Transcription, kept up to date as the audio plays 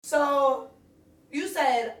So, you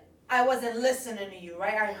said I wasn't listening to you,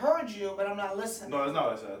 right? I heard you, but I'm not listening. No, that's not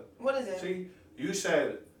what I said. What is it? See, you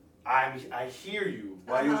said, I hear you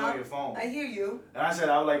while you was on your phone. I hear you. And I said,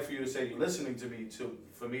 I would like for you to say you're listening to me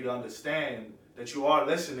for me to understand that you are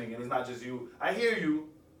listening and it's not just you. I hear you.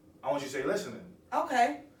 I want you to say listening.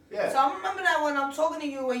 Okay. Yeah. So I remember that when I'm talking to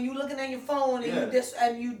you and you looking at your phone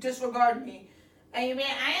and you disregard me. And you mean,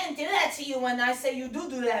 I didn't do that to you when I say you do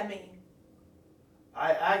that to me.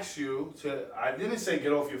 I asked you to. I didn't say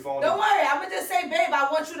get off your phone. Don't worry, I'm gonna just say, babe, I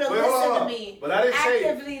want you to listen to me. But I didn't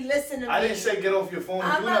actively listen to me. I didn't say get off your phone.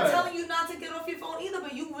 I'm not telling you not to get off your phone either,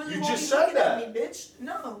 but you really won't be looking at me, bitch.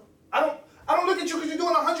 No. I don't look at you because you're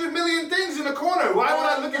doing 100 million things in the corner. Why would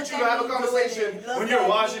I look at you to have a conversation when you're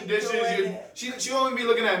washing dishes? She only be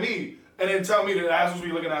looking at me and then tell me that I'm supposed to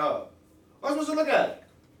be looking at her. What am I supposed to look at?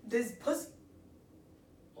 This pussy.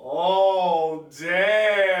 Oh,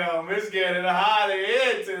 damn. It's getting hot in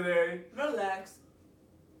here today. Relax.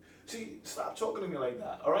 See, stop talking to me like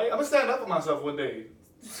that, all right? I'm going to stand up for myself one day.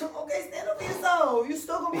 Okay, stand up for yourself. You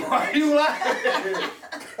still going to be a Why are you laughing?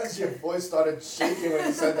 Because your voice started shaking when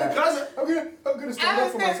you said that. I'm gonna stand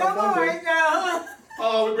up for myself one day. Right now.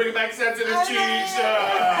 Oh, we bring it back sensitive cheeks.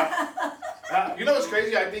 You know what's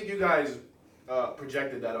crazy? I think you guys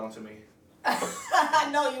projected that onto me.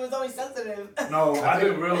 No, you was always sensitive. No, I've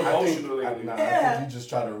been real emotional lately. I think you just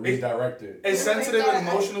try to redirect it. Is sensitive and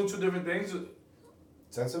emotional two different things?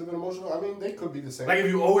 Sensitive and emotional? I mean, they could be the same. Like if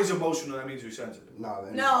you're always emotional, that means you're sensitive. No,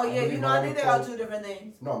 I think they are two different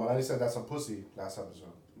things. No, Melanie said that's a pussy last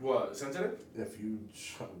episode. What, sensitive? If you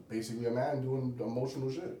basically a man doing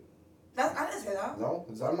emotional shit. I didn't say that. No,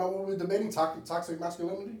 is that not what we're debating? Toxic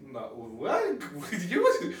masculinity? No, what? You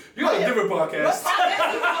on a different podcast. What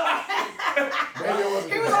podcast? Maybe it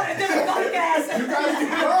wasn't. He was on a different podcast. You guys do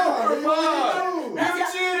wrong.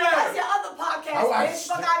 That's your other podcast, bitch.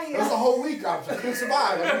 Fuck out of here. It was a whole week. I couldn't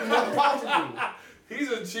survive. I didn't know the to do. He's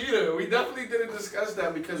a cheater. We definitely didn't discuss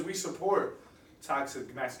that because we support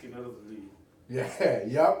toxic masculinity. Yeah,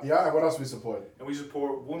 yeah. What else we support? And we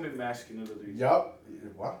support woman masculinity. Yup.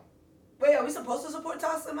 What? Wait, are we supposed to support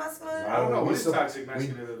toxic masculinity? I don't know. What is toxic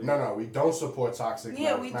masculinity? No, we don't support toxic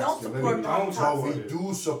masculinity. We don't support toxic. We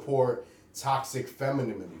do support toxic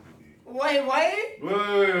femininity. Wait. Wait.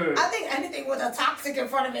 I think anything with a toxic in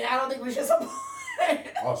front of it, I don't think we should support.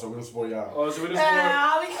 Oh, so we don't support y'all. Oh, so we don't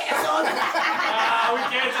support. We canceled. We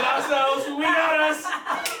canceled ourselves. We got us.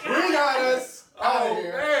 We got us. Oh,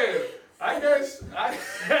 man. I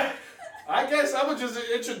guess I'm gonna just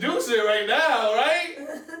introduce it right now, right?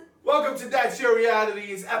 Welcome to That's Your Reality.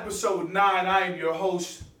 It's episode 9. I am your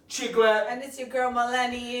host, Chicklet. And it's your girl,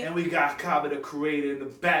 Melanie. And we got Kaba, the creator, in the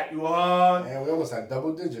back. You on? And we almost had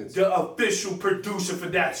double digits. The official producer for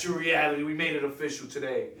That's Your Reality. We made it official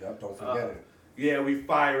today. Yep, don't forget it. Yeah, we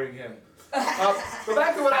firing him. But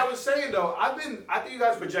back to what I was saying, though. I think you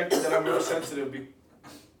guys projected that I'm real sensitive.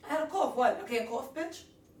 I had a cough. What? I can't cough, bitch?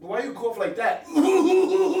 Why you cough like that?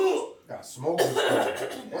 Got smoke.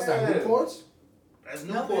 What's that, Newports? That's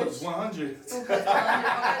Newport's 100.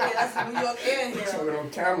 That's New York air here. Smoking on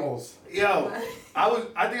camels. Yo,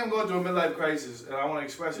 I think I'm going through a midlife crisis, and I want to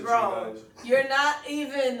express it to you guys. You're not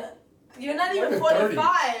even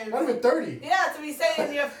 45. Not even 30. Yeah, to be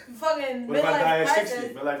saying you're fucking What if I die midlife at crisis.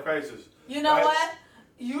 60? Midlife crisis. You know right? what?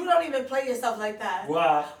 You don't even play yourself like that.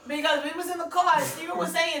 Why? Because we was in the car, Steven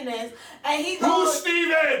was saying this, and he goes, Who's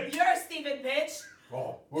Steven? You're Steven, bitch.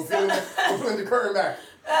 Oh, we're pulling the curtain back.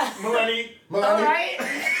 Melanie. Alright?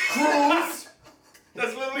 Cruz.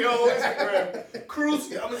 That's literally all Instagram. Cruz.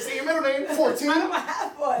 I'm going to say your middle name. 14. I don't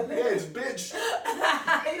have one. Yeah, it's bitch.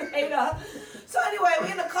 You hate her. So anyway,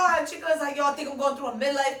 we in the car, and Chico was like, yo, I think I'm going through a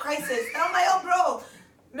midlife crisis. And I'm like, oh,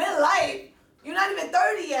 bro, midlife? You're not even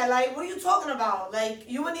 30 yet. Like, what are you talking about? Like,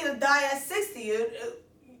 you would need to die at 60.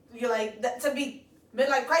 You're like, to be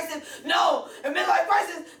midlife crisis? No, in midlife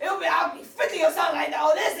crisis, I'll be 50 or something like that.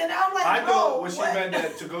 Or this, and I'm like, I bro, thought when she meant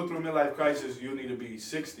that to go through a midlife crisis, you need to be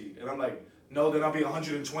 60. And I'm like, no, then I'll be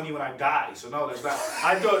 120 when I die. So no, that's not.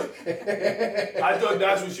 I thought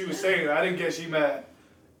that's what she was saying. I didn't get she meant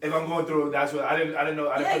if I'm going through. That's what I didn't know. I didn't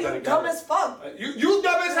put that you together. dumb as fuck. You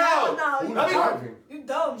dumb as hell. No, Who was driving? You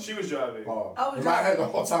dumb. She was driving. Oh, I was in my head the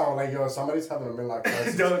whole time, I'm like, yo, somebody's having a midlife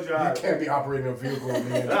crisis. Don't drive. You can't be operating a vehicle with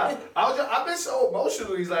me. I've been so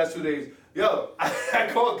emotional these last 2 days. Yo, I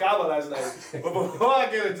called Kaba last night. But before I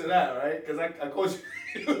get into that, right? Because I called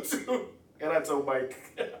you too. And I told Mike.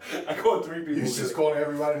 I called 3 people. You just calling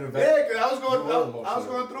everybody in the back. Yeah, because I was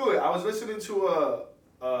going through it. I was listening to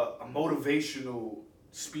a motivational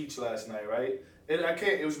speech last night, right? And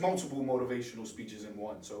it was multiple motivational speeches in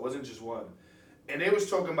one, so it wasn't just one. And they was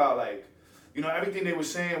talking about like you know, everything they were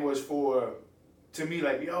saying was for, to me,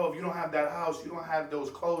 like, yo, if you don't have that house, you don't have those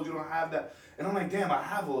clothes, you don't have that. And I'm like, damn, I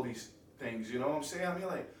have all these things, you know what I'm saying? I mean,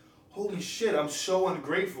 like, holy shit, I'm so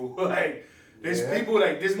ungrateful. Like, there's people,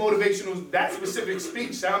 like, this motivational, that specific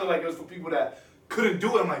speech sounded like it was for people that couldn't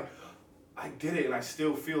do it. I'm like, I did it, and I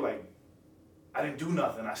still feel like I didn't do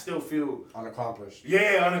nothing. I still feel unaccomplished.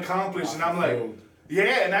 Yeah, unaccomplished. And I'm like,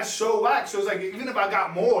 yeah, and that's so whack. So it's like, even if I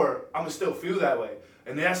got more, I'm gonna still feel that way.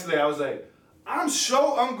 And yesterday I was like, I'm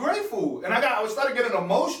so ungrateful. And I started getting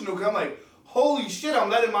emotional because I'm like, holy shit, I'm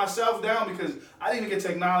letting myself down because I didn't even get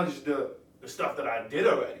to acknowledge the stuff that I did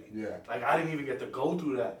already. Yeah. Like, I didn't even get to go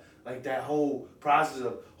through that. Like, that whole process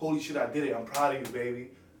of, holy shit, I did it. I'm proud of you,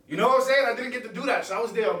 baby. You know what I'm saying? I didn't get to do that. So I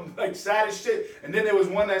was there, like, sad as shit. And then there was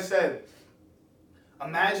one that said,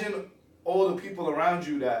 imagine all the people around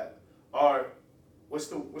you that are, what's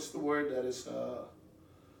the word that is,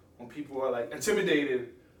 when people are, like, intimidated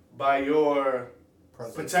by your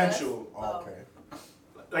potential. Oh, okay.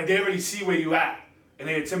 Like, they already see where you at, and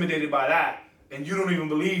they're intimidated by that, and you don't even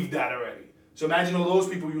believe that already. So imagine all those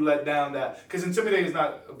people you let down that, because intimidate is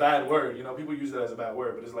not a bad word, you know, people use it as a bad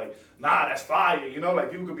word, but it's like, nah, that's fire, you know,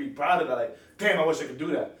 like, people could be proud of that, like, damn, I wish I could do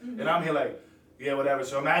that. Mm-hmm. And I'm here like, yeah, whatever.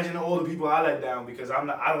 So imagine all the people I let down because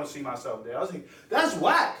I don't see myself there. I was like, that's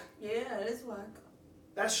whack. Yeah, it is whack.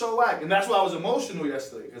 That's so whack. And that's why I was emotional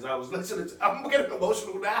yesterday, because I was listening to, I'm getting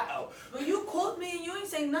emotional now. But you called me and you ain't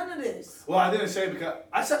saying none of this. Well, I didn't say it because,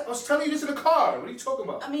 I was telling you this in the car. What are you talking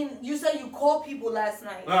about? I mean, you said you called people last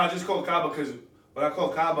night. No, I just called Kaba because when I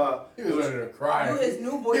called Kaba, he was ready to cry. You his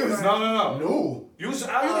new boyfriend. He was, no. New? You was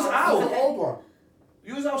out. The old one.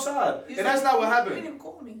 You was outside. You and that's not what happened. You didn't even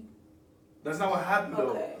call me. That's not what happened, though.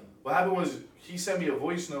 Okay. What happened was he sent me a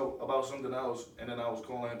voice note about something else, and then I was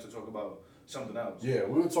calling him to talk about something else. Yeah,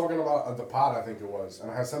 we were talking about the pod, I think it was, and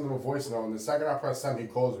I had sent him a voice note, and the second I pressed send, he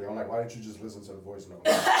calls me. I'm like, why didn't you just listen to the voice note?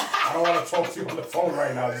 I don't want to talk to you on the phone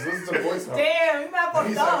right now. Just listen to the voice note. Damn, you might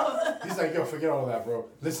fucked up. He's like, yo, forget all that, bro.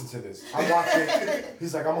 Listen to this. I'm watching.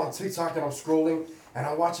 He's like, I'm on TikTok and I'm scrolling, and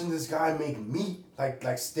I'm watching this guy make meat,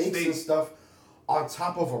 like steaks and stuff, on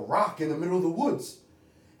top of a rock in the middle of the woods.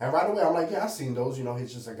 And right away, I'm like, yeah, I've seen those. You know,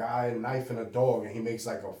 he's just a guy, a knife, and a dog, and he makes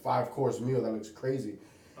like a 5-course meal that looks crazy.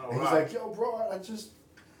 And he's like, yo, bro,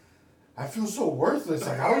 I feel so worthless.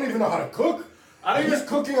 Like, I don't even know how to cook. I'm just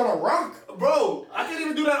cooking on a rock. Bro, I can't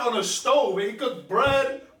even do that on a stove. And he cooked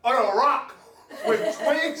bread on a rock with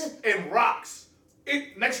twigs and rocks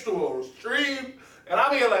next to a stream. And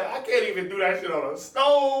I'm here like, I can't even do that shit on a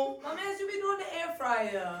stove. My man, you be doing the air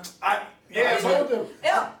fryer. I told him.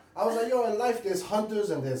 Yeah. I was like, yo, in life, there's hunters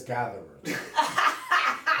and there's gatherers.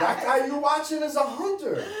 That guy you're watching is a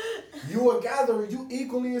hunter. You a gatherer. You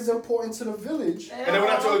equally as important to the village. And then when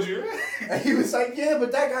I told you. And he was like, yeah,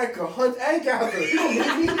 but that guy could hunt and gather. He don't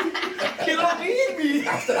need me. He don't need me.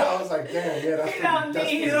 After that, I was like, damn, yeah, that's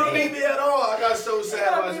He don't need me at all. I got so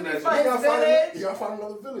sad watching that shit. You gotta find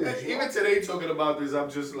another village. And even today, talking about this, I'm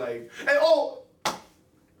just like, and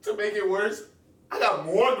to make it worse, I got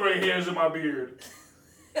more gray hairs in my beard.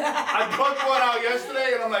 I plucked one out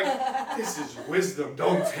yesterday, and I'm like, this is wisdom.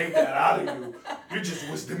 Don't take that out of you. You're just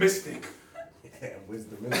wisdomistic. Yeah,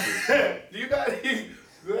 wisdomistic. Do you got any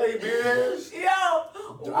beard hairs? Yo,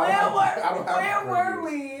 where were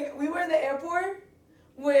we? We were in the airport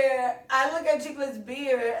where I look at Chicklet's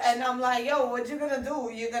beard, and I'm like, yo, what you gonna do?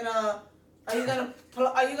 Are you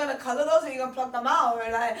gonna color those, or are you gonna pluck them out?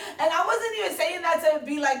 Or like, and I wasn't even saying that to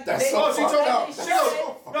be like. That's so she told me.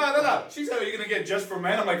 No. She said, "Are you gonna get just for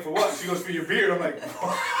men?" I'm like, "For what?" She goes, "For your beard." I'm like.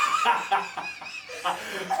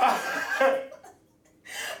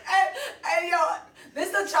 and yo, this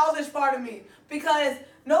is the childish part of me because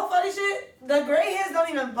no funny shit, the gray hairs don't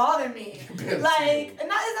even bother me. Like, it's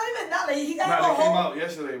not even that. Like, he got a whole. Came out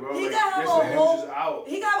yesterday, bro. He got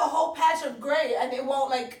a whole patch of gray, and it won't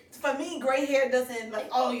like. For me, gray hair doesn't like.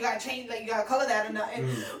 Oh, you gotta change. Like, you gotta color that or nothing.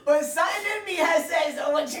 But something in me has said,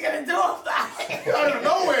 "So what you gonna do about it?" Out of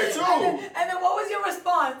nowhere too. And then what was your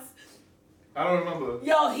response? I don't remember.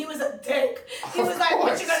 Yo, he was a dick. He was like,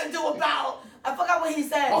 "What you gonna do about?" I forgot what he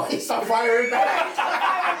said. Oh, he started firing back.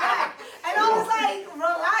 And I was like,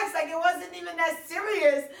 relax, like it wasn't even that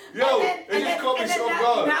serious. Yo, it just caught me so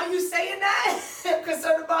good. Now you saying that? I'm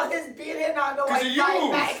concerned about his beard and I know why he's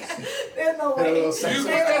fighting back. There's no way. You was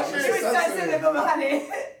sensitive about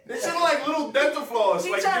it. They should have like little dental floss,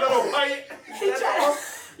 like you know, white. He tried.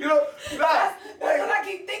 You know, That's what I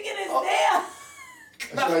keep thinking is there.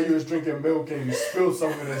 like you was drinking milk and you spilled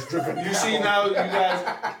some of this dripping. You see now, you guys.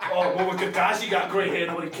 Oh, but when Kakashi got gray hair,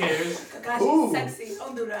 nobody cares. Kakashi's sexy.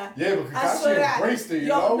 Don't do that. Yeah, but I swear Kakashi embraced it, you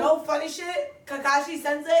know? No funny shit. Kakashi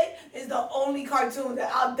Sensei is the only cartoon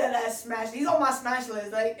that I'll dead ass smash. He's on my smash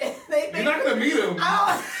list. Like, You're not gonna meet him.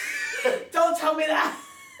 Don't tell me that.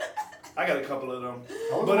 I got a couple of them.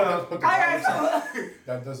 But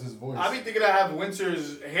that does his voice. I be thinking I have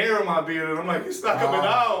Winter's hair in my beard, and I'm like, it's not coming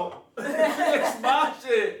out. It's my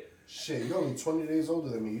shit. Shit, you're only 20 days older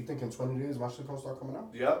than me. You think in 20 days my shit gonna start coming out?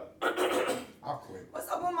 Yep. I'll quit. What's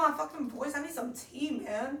up with my fucking voice? I need some tea,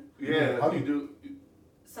 man. Yeah, honey. you do.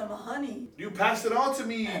 Some honey. You passed it on to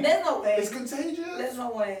me. There's no way. It's contagious. There's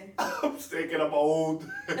no way. I'm thinking I'm old.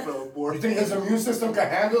 You think his immune system can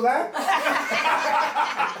handle that?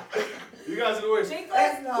 You guys are the worst.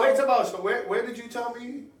 Chicklet? No. Wait, about so where did you tell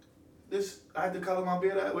me this? I had to color my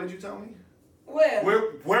beard at. Where did you tell me? Where?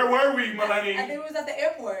 Where were we, Melanie? I think it was at the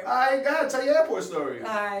airport. I gotta tell your airport story.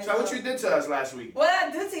 Alright. Tell what you did to us last week. What I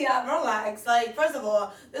did to y'all, relax. Like, first of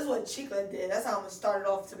all, this is what Chicklet did. That's how I'm gonna start it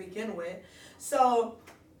off to begin with. So,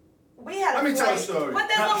 we had a Let me flight. tell a story. But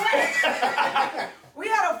there's no way. We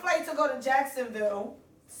had a flight to go to Jacksonville,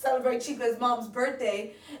 celebrate Chicklet's mom's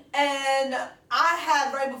birthday, and I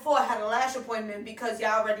had, right before, I had a lash appointment because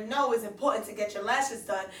y'all already know it's important to get your lashes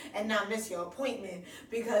done and not miss your appointment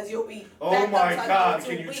because you'll be Oh back my up God, to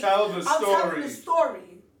can you 2 weeks. tell the I'm story? telling the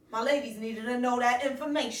story. My ladies needed to know that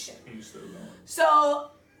information. You still know. So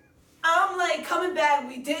I'm like coming back.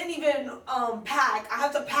 We didn't even pack. I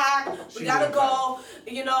have to pack. We She gotta didn't go.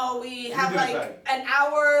 You know, we have didn't like an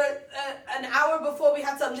hour before we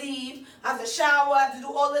have to leave. I have to shower. I have to do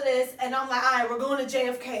all of this, and I'm like, all right, we're going to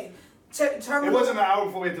JFK. Terminal. It wasn't an hour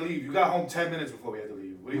before we had to leave. You got home 10 minutes before we had to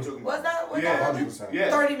leave. What are you talking about? Was that? Was Yeah, that 100%. Yeah.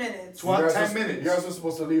 30 minutes. 10 minutes. You guys were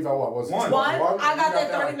supposed to leave at what? Was it One. One. 1? I got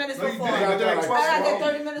there 30 minutes No, you before. didn't. You got there like like I got there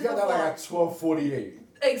 12. 30 minutes You got there before. like at 12:48.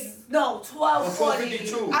 No, 12:40.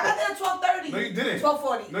 12:52. I got there at 12:30. No, you didn't.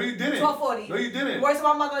 12:40. No, you didn't. 12:40. No, you didn't. Where's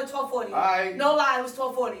my mother at 12:40? Alright. No lie, it was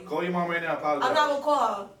 12:40. Call your mom right now. Apologize. I'm not gonna call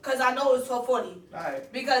her because I know it was 12:40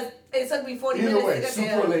 Alright. because it took me 40 Either minutes way, to get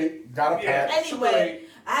super there. late. Got a Yeah. pack. Anyway,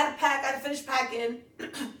 I had to pack. I had to finish packing.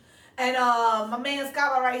 And my man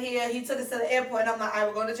Scott right here, he took us to the airport, and I'm like, all right,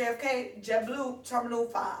 we're going to JFK, JetBlue, Terminal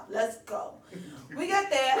 5. Let's go. We get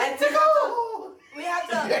there, and we have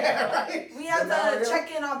to Yeah, right. we have Scenario. to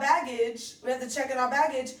check in our baggage. We have to check in our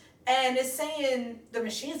baggage, and it's saying the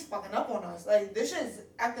machine's fucking up on us. Like, this shit's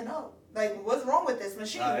acting up. Like, what's wrong with this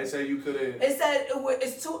machine? They said you couldn't. It said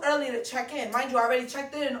it's too early to check in. Mind you, I already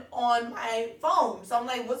checked in on my phone. So I'm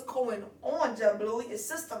like, what's going on, JetBlue? Your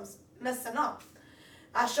system's messing up.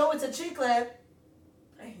 I show it to Chicklet,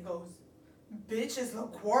 and he goes, bitch, it's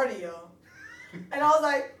LaGuardia. And I was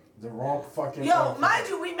like, The wrong fucking. yo, country. mind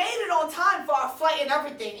you, we made it on time for our flight and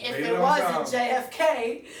everything. If Made it it on wasn't time.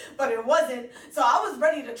 JFK, but it wasn't. So I was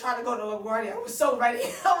ready to try to go to LaGuardia. I was so ready.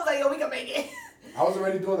 I was like, yo, we can make it. I was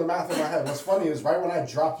already doing the math in my head. What's funny is right when I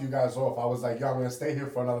dropped you guys off, I was like, yo, I'm gonna stay here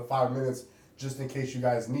for another 5 minutes just in case you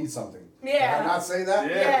guys need something. Yeah. Did I not say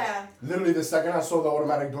that? Yeah. Literally the second I saw the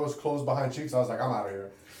automatic doors close behind Cheeks, I was like, I'm out of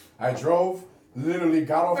here. I drove, literally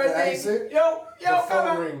got off First the thing, exit. yo, The come phone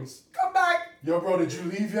back. rings. Come back. Yo, bro, did you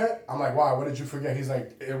leave yet? I'm like, why? What did you forget? He's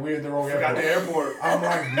like, we're in the wrong Forgot airport. the airport. I'm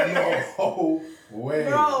like, no way.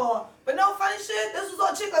 Bro, but no funny shit. This was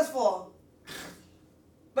all Chicklet's fault.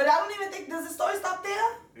 But I don't even think, does the story stop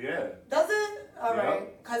there? Yeah. Does it? All Yeah.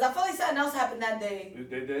 right. Because I feel like something else happened that day.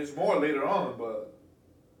 There's more later on, but.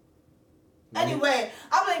 Anyway,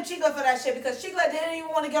 I blame Chicklet for that shit because Chicklet didn't even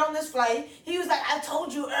want to get on this flight. He was like, I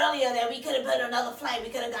told you earlier that we could have put another flight. We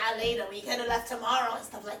could have got later. We could have left tomorrow and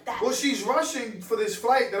stuff like that. Well, she's rushing for this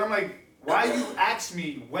flight that I'm like, why you ask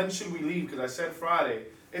me when should we leave? Because I said Friday.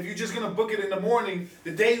 If you're just going to book it in the morning,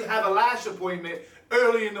 the day you have a lash appointment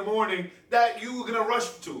early in the morning that you were going to rush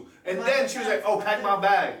to. And then she was like, oh, pack my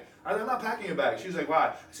bag. I said, I'm not packing your bag. She was like, why?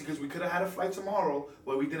 I said, because we could have had a flight tomorrow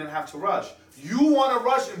where we didn't have to rush. You want to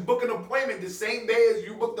rush and book an appointment the same day as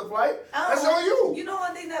you booked the flight? That's on you. You know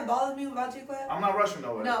one thing that bothers me about Chicklet? I'm not rushing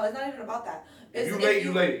nowhere. No, it's not even about that. It's You late,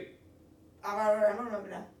 you late. I don't remember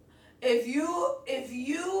that. If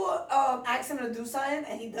you ask him to do something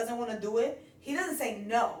and he doesn't want to do it, he doesn't say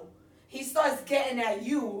no. He starts getting at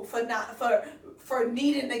you for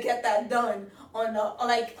needing to get that done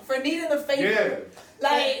for needing the favor. Yeah.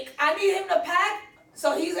 Like I need him to pack,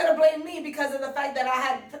 so he's gonna blame me because of the fact that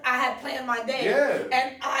I had planned my day. Yeah.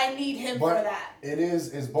 And I need him But for that.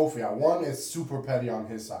 it's both of y'all. One is super petty on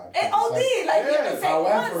his side. And It's OD, like you yeah. can say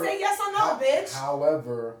one, say yes or no, bitch.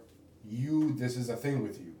 However, this is a thing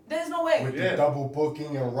with you. There's no way. With Yeah. the double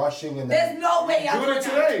booking and rushing and There's no way y'all Doing it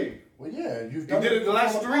that. today. Well, yeah, you've You done did it the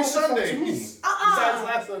last before. 3 It's up to me. Sundays. Besides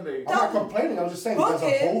last Sunday. I'm not complaining. I'm just saying you guys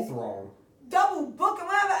are both wrong. Double booking.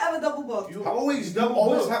 When have I ever double booked? You always You double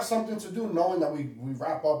always book. have something to do, knowing that we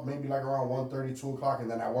wrap up maybe like around 1:30, 2 o'clock,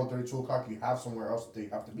 and then at 1:30, 2 o'clock you have somewhere else that you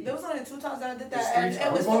have to be. There was only 2 times that I did It's that, 3 and it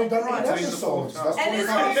times. was We've only for done 8 brunch. episodes. That's And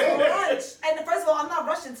it's 25 for episodes. brunch. And first of all, I'm not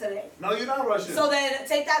rushing today. No, you're not rushing. So then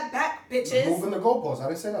take that back, bitches. Moving the goalposts. I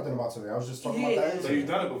didn't say nothing about today. I was just talking about that. So you've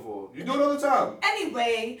done it before. You do it all the time.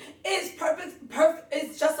 Anyway, it's perfect.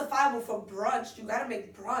 It's justifiable for brunch. You gotta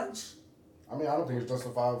make brunch. I mean, I don't think it's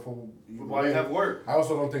justifiable. Why you have work? I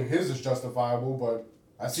also don't think his is justifiable, but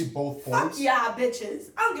I see both Fuck points. yeah, bitches.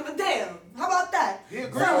 I don't give a damn. How about that? He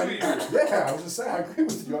agrees with you. Yeah, I was just saying, I agree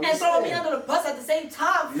with you. I'm And just throwing me saying. under the bus at the same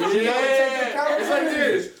time. Yeah, Fuck it's like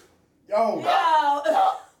this. Yo, Yo.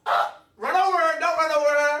 Run over, don't run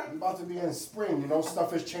over. we about to be in spring. You know,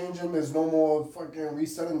 stuff is changing. There's no more fucking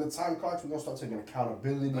resetting the time clocks. We're gonna start taking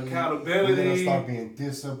accountability. We're gonna start being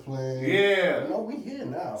disciplined. Yeah. You know, we here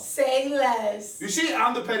now. Say less. You see,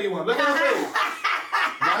 I'm the petty one. Look at her face.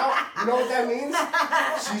 Now, you know what that means?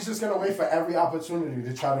 She's just gonna wait for every opportunity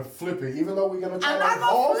to try to flip it, even though we're gonna try I'm to not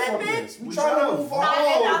gonna evolve flip from it. this. We We're trying to tryna evolve.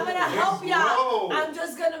 And I'm gonna Let's help y'all. grow. I'm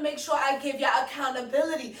just gonna make sure I give y'all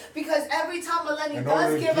accountability because every time Melanie In order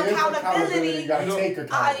does to give accountability, you gotta You know- take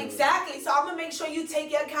accountability. exactly. So I'm gonna make sure you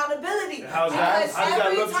take your accountability. How's that- Because how does that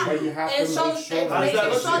every look to time you? But you have it to make shows, sure and that- How does that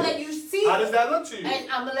making look sure to that you? you see. How does that look to you?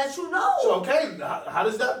 And I'm gonna let you know. So, okay, how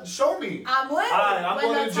does that show me? I'm with. Alright, I'm when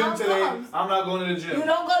going the to the gym time today. comes. I'm not going to the gym. You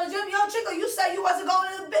don't go to the gym, yo, Chico. You said you wasn't going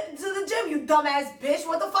to the gym, you dumbass bitch.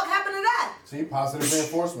 What the fuck happened to that? See, positive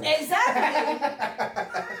reinforcement. Exactly.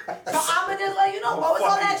 So I'ma just let you know what was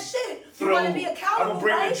all that shit. You want to be I'm accountable, gonna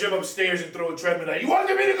bring right? the gym upstairs and throw a treadmill at you.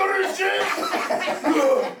 wanted me to go to the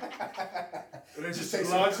gym? And then Just just take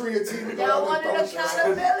some launch, creatine to go Y'all out wanted and throw shit.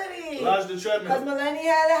 accountability. launch the Because treadmill. Melanie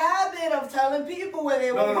had a habit of telling people where they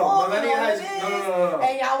No, were no, no. wrong Melanie and all has- it no, is. no, no, no.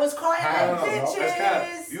 And y'all was crying No, like no, no, bitches. That's cap.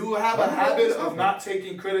 You have a Let me habit help of you. not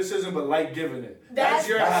taking criticism but like giving it. That's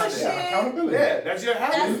your bullshit. habit. Yeah, accountability. Yeah, that's your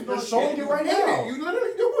habit. That's You're bullshit. showing it right You now. You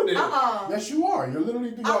literally doing it. Yes, you are. You're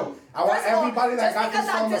literally doing. Um, I want first of all, everybody that just got because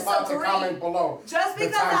this I on the pod to disagree- comment below. Just the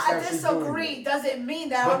because I timestamp she's doing disagree it. doesn't mean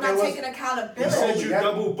that But I'm there not was- taking You accountability. said you Yeah,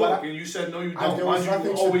 double but book I- and you said no you there don't. was Mind you, nothing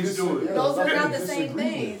you to always do disagree- it. yeah. Those were nothing not to the same disagree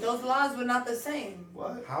thing. with. Those lines were not the same.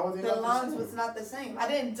 What? How are they The not lines the was same? not the same. I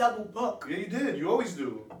didn't double book. Yeah, you did. You always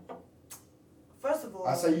do. First of all,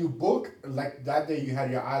 I say you book like that day you had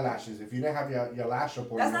your eyelashes. If you didn't have your lash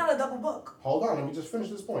appointment, that's not a double book. hold on, let me just finish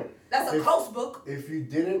this point. That's a If- close book. If you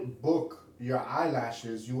didn't book your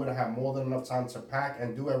eyelashes, you would have had more than enough time to pack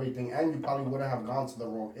and do everything, and you probably wouldn't have gone to the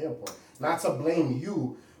wrong airport. Not to blame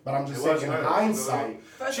you, but I'm just It saying wasn't in her. hindsight.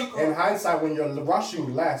 First of In all, hindsight, when you're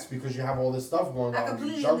rushing less because you have all this stuff going on, I you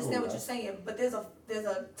completely juggle understand what you're less. saying, but there's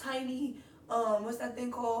a tiny what's that thing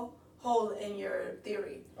called? Hole in your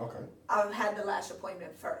theory. Okay. I've had the lash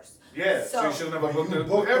appointment first. Yeah, so you So- should have never But booked you the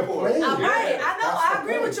booked the airport. plane. I'm Yeah, right. I know. that's I the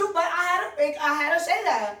agree point. with you, but I had to say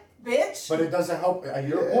that, bitch. But it doesn't help at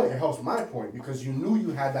your Yeah. point. It helps my point because you knew you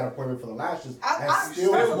had that appointment for the lashes and I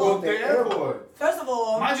still first of all, booked the airport. First of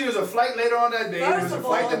all, Mind you, there's a flight later on that day. There First was a of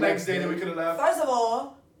flight all- the next day that we could have left. First of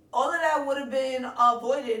all of that would have been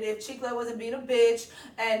avoided if Chicklet wasn't being a bitch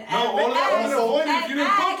and No, all of that would have been avoided if you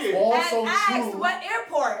didn't book it. Also and asked true. what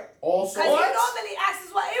airport. Also, Because he What? normally asks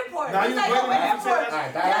us what airport. Now He's you like, blaming oh, what me for saying airport? that.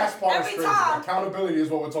 Alright, that Yeah, last part is every crazy. time. Accountability is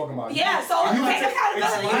what we're talking about. Yeah, so You take have to-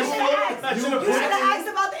 accountability. You it's should my have fault. asked. I You should've should booked have asked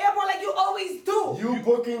about the airport like you always do. You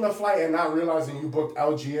booking the flight and not realizing you booked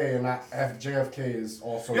LGA and not JFK is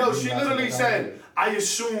also. Yo, you she not literally taking said, accountability. I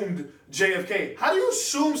assumed JFK. How do you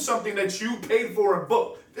assume something that you paid for a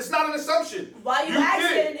book? It's not an assumption. Why you did.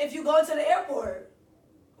 asking if you go to the airport?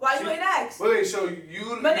 Why you See- ain't asked? Wait, so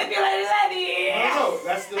you... Manipulated lady. No,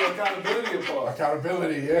 that's the accountability part.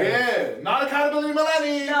 Accountability, yeah. Yeah, not accountability,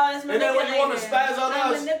 Melanie. No, it's And then when you want to manipulated. spaz on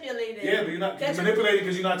I'm us. manipulated. Yeah, but you're not Get your- manipulating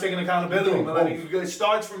because you're not taking accountability, You're doing Melanie. It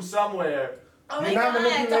starts from somewhere. Oh You're my not God,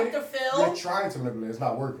 manipulating. Dr. You're Phil. trying to manipulate. It's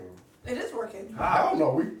not working. It is working. I don't know.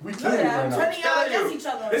 We Look killing it at right them now. turning out Telling you. against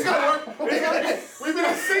each other. It's gonna work. We've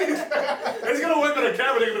been seeing it. It's gonna work on the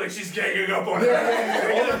camera. They're gonna be like, she's ganging up on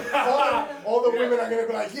her. All the women are gonna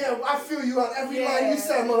be like, yeah, I feel you on every line you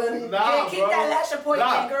said, Melanie. Nah, Yeah, keep bro. that lash appointment,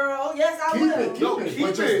 Nah. girl. Yes, I Keep will. it, keep Yo, it. keep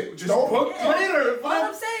but it. Just don't book Yeah. later. All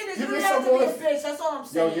I'm saying is Give you me have to some be a more- bitch. That's all I'm Yo,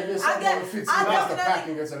 saying. give me some more 15 I minutes to pack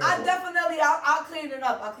and definitely, get to the I airport. definitely, I'll clean it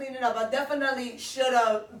up. I'll clean it up. I definitely should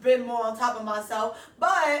have been more on top of myself. But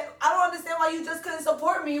I don't understand why you just couldn't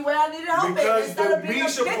support me where I needed help Because instead the of being me a bitch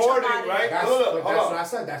supporting, about it. right? That's, Hold up, but hold that's up. what I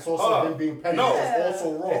said. That's also Hold up. him being petty. No. It's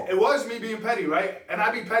also wrong. It was me being petty, right? And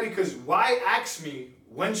I be petty because why ask me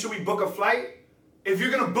when should we book a flight if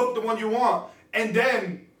you're gonna book the one you want and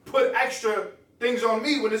then put extra things on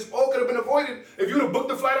me when this all could have been avoided if you would have booked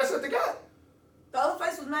the flight I said to get? The other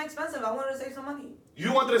flights was mad expensive. I wanted to save some money.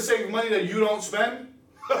 You wanted to save money that you don't spend?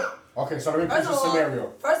 Okay, so let me put a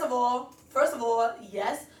scenario. First of all,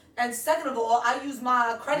 yes. And second of all, I use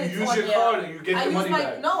my credit. You use your card and you get the money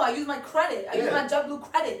back. No, I use my credit. I use my JetBlue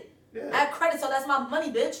credit. Yeah. I have credit, so that's my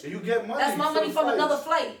money, bitch. You get money. That's my money from another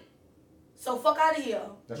flight. So fuck out of here.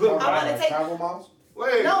 That's Look, I'm gonna take travel miles?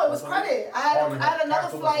 Wait. No, it was credit. I had another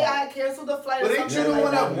canceled flight. I had canceled the flight. But ain't you the like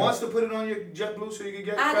one that that. wants to put it on your JetBlue so you can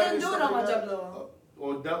get I credit? didn't do it on my JetBlue.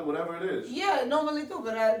 Or whatever it is. Yeah, normally do,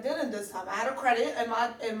 but I didn't this time. I had a credit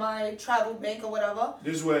in my travel bank or whatever.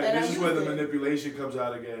 This is where the it. manipulation comes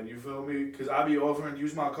out again. You feel me? Because I be offering to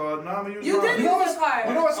use my card. No, I'm gonna use You mine. did use your card.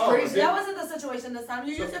 You know what's crazy? That wasn't the situation this time.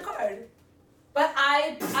 You used your card. But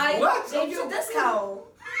I What? gave you a discount.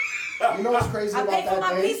 You know what's crazy I about paid for that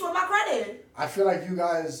my day? piece with my credit. I feel like you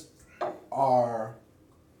guys are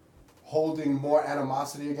holding more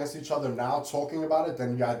animosity against each other now talking about it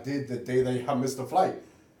than y'all did the day that y'all missed the flight.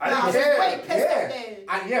 I Nah, didn't care. wait, pissed that day.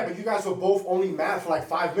 Yeah, but you guys were both only mad for like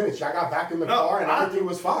 5 minutes. Y'all got back in the No, car and everything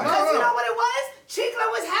was fine. Because you know what it was?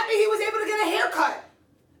 Chicklet was happy he was able to get a haircut.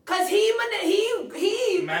 Cause he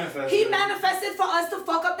manifested for us to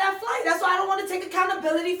fuck up that flight. That's why I don't want to take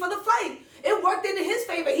accountability for the flight. It worked into his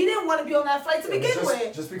favor. He didn't want to be on that flight to begin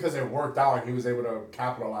with. Just because it worked out and he was able to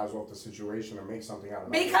capitalize off the situation and make something out of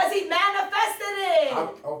it. Because he manifested it.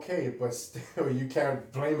 Okay, but still, you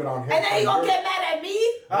can't blame it on him. And then he gonna get mad at me?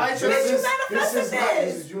 Alright, so Bitch, you this manifested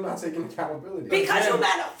is this. you not taking accountability. Because you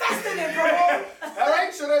manifested it, bro.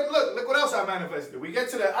 Alright, so then look what else I manifested. We get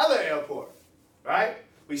to the other airport, right?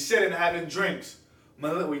 We sitting having drinks.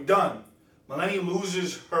 We done. Melanie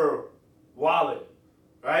loses her wallet,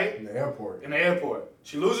 right? In the airport. In the airport.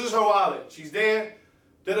 She loses her wallet. She's there.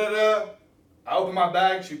 Da-da-da. I open my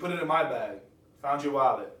bag. She put it in my bag. Found your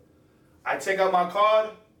wallet. I take out my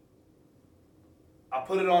card. I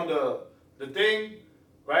put it on the thing,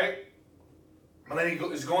 right? Melanie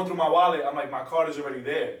is going through my wallet. I'm like, my card is already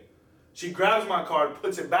there. She grabs my card,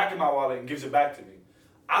 puts it back in my wallet, and gives it back to me.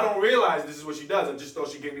 I don't realize this is what she does. I just thought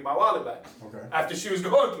she gave me my wallet back. Okay. After she was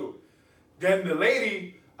going through. Then the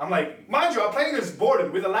lady, I'm like, mind you, our plane is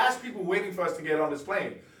boarded. We're the last people waiting for us to get on this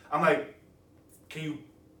plane. I'm like, can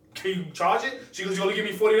you charge it? She goes, you only give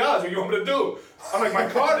me $40. What do you want me to do? I'm like, my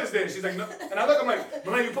card is there. She's like, no. And I look, I'm like,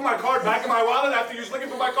 Melanie, you put my card back in my wallet after you was looking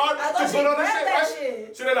for my card I thought to put on this grabbed shit, that right?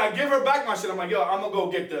 shit. So then I give her back my shit. I'm like, yo, I'm gonna go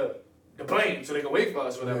get the plane so they can wait for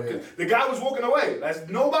us or whatever. Yeah. 'Cause the guy was walking away.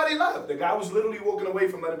 Nobody left. The guy was literally walking away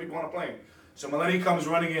from letting people on the plane. So Melanie comes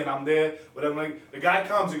running in. I'm there. Whatever. Like, the guy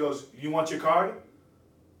comes. He goes, you want your card?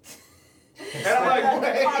 And I'm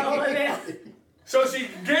like, wait. So she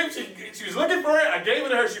was looking for it. I gave it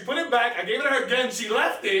to her. She put it back. I gave it to her again. She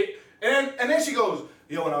left it. And then she goes,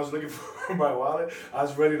 yo, when I was looking for my wallet, I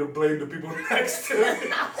was ready to blame the people next to me.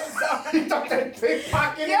 You thought that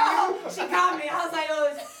pickpocketed Yo, you? she got me. I was like,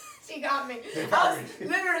 oh, she got me. I was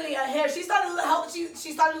literally a hair. She started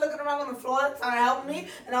looking around on the floor, trying to help me,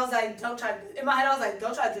 and I was like, don't try. In my head, I was like,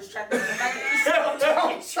 don't try to distract me from the fact that you stole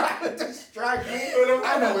Don't try to distract me.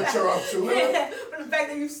 I know what you're up to. Yeah, from the fact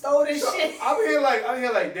that you stole this shit. I'm here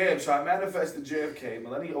like, damn. So I manifested JFK.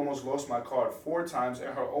 Melanie almost lost my card 4 times in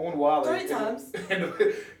her own wallet. 3 times.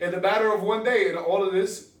 In the matter of one day, and all of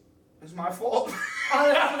this is my fault.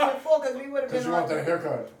 Because we would have been Because you wanted a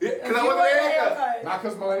haircut. Because I wasn't a haircut. Not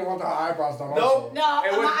because Melanie wanted her eyebrows done No. also. No,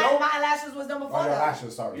 It was my eyelashes was done before Oh, your that.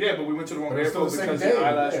 lashes, sorry. Yeah, but we went to the wrong But it was still airport the same because day. the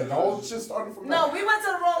eyelashes. Yeah, the whole shit started from No, there. we went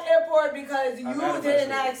to the wrong airport because you manifested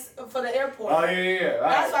didn't it. ask for the airport. Oh yeah.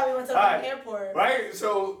 That's why we went to the All wrong right. airport. Right.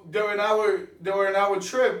 So during our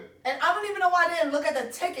trip. And I don't even know why I didn't look at the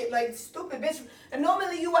ticket, like stupid bitch. And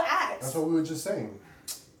normally you would ask. That's what we were just saying.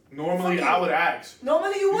 Normally Fuck I you. would ask.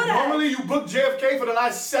 Normally you would ask. Normally you book JFK for the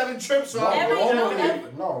last 7 trips. So No, Every- normally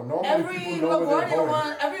Every people know where they're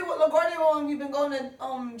LaGuardia going. one, we've been going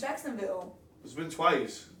to Jacksonville. It's been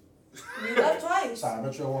twice. We left twice. Sorry, I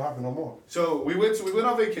bet you it won't happen no more. So we went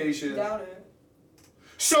on vacation. Doubt it.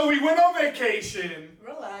 So we went on vacation.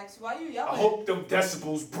 Relax. Why you I yelling? hope them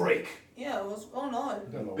decibels break. Yeah, what's going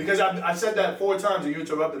on? Because I said that 4 times and you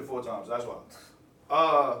interrupted 4 times. That's why.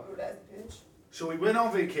 Rude ass bitch. So we went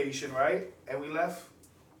on vacation, right? And we left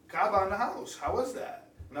Kaba in the house. How was that?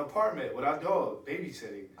 An apartment with our dog,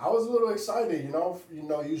 babysitting. I was a little excited, you know.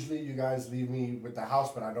 Usually you guys leave me with the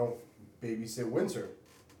house, but I don't babysit Winter.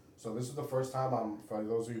 So this is the first time for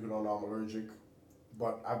those of you who don't know, I'm allergic.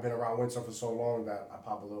 But I've been around Winter for so long that I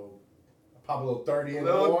pop a little Pop a little 30 in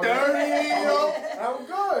the Little morning. 30, yo. I'm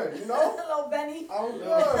good, you know? Little Benny. I'm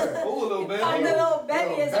good. Oh, little Benny. Oh, the little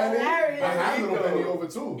Benny is hilarious. I had There you little go. Benny over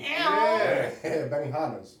too. Yeah. Yeah, Benny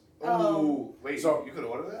Hanna's. Ooh, wait, So- you could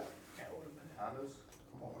order that? Can't order Hondas.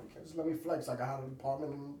 Come on, you can't just let me flex like I had an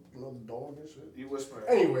apartment and, you know, the dog and shit. You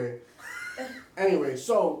whispering. Anyway,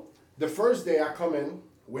 so the first day I come in,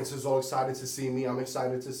 Winston's all excited to see me. I'm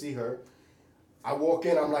excited to see her. I walk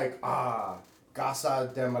in, I'm like, Casa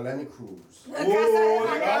de Melanie Cruz. Ooh,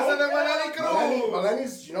 the Casa de Melanie Cruz.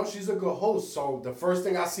 Melanie's, you know, she's a good host. So the first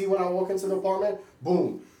thing I see when I walk into the apartment,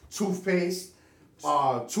 boom, toothpaste,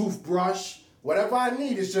 toothbrush, whatever I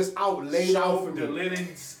need is just out, laid out for me. The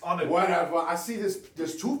linens on it. Whatever. I see this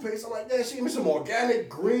toothpaste. I'm like, yeah, she give me some organic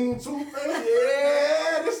green toothpaste.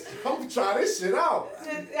 Yeah, I'm gonna try this shit out.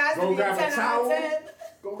 Go grab a towel.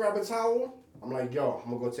 Go grab a towel. I'm like, yo,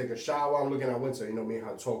 I'm gonna go take a shower. I'm looking at Winter. You know, me and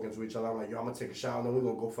her talking to each other. I'm like, yo, I'm gonna take a shower. Then we're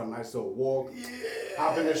gonna go for a nice little walk. Yeah.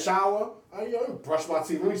 Hop in the shower. Let me brush my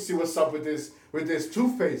teeth. Let me see what's up with this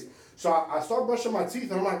toothpaste. So I start brushing my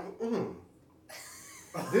teeth, and I'm like,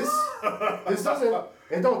 this doesn't.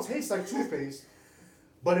 It don't taste like toothpaste,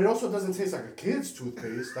 but it also doesn't taste like a kid's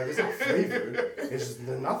toothpaste. Like it's not flavored. It's just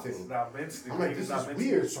nothing. It's not minced. I'm like, this is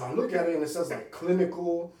weird. So I look at it and it says like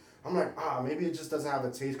clinical. I'm like, maybe it just doesn't have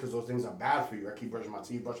a taste because those things are bad for you. I keep brushing my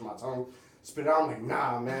teeth, brushing my tongue, spit it out. I'm like,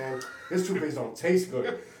 nah, man, this toothpaste don't taste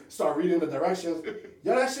good. Start reading the directions.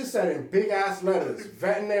 Yo, that shit said in big ass letters,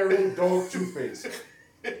 veterinarian dog toothpaste.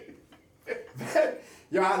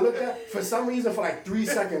 Yo, I looked at, for some reason, for like 3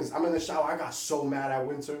 seconds, I'm in the shower. I got so mad at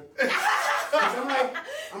Winter.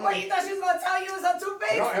 I'm like, Wait, you thought she was gonna tell you it was a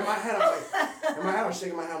toothpaste? no, in my head, I'm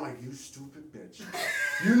shaking my head. I'm like, you stupid bitch.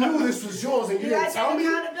 You knew this was yours and you didn't tell me.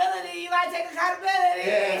 You gotta take accountability.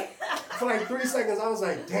 Yeah. For like 3 seconds, I was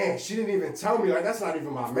like, damn, she didn't even tell me. Like, that's not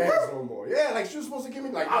even my man's no more. Yeah, like, she was supposed to give me,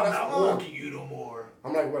 like, I'm that's not mine. walking you no more.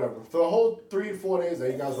 I'm like, whatever. For the whole 3 to 4 days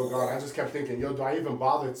that you guys were gone, I just kept thinking, yo, do I even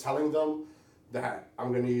bother telling them that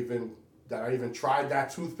that I even tried that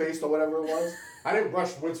toothpaste or whatever it was? I didn't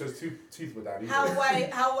brush Winter's teeth with that either.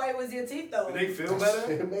 How white was your teeth though? Did they feel better?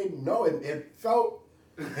 It felt.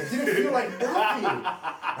 It didn't feel like nothing.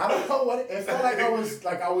 I don't know what it felt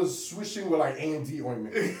like. I was swishing with like A&D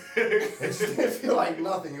ointment. It just didn't feel like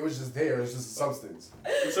nothing. It was just there. It was just a substance.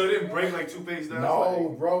 So it didn't break like toothpaste down?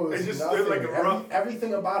 No, bro. It just nothing. felt like a rough.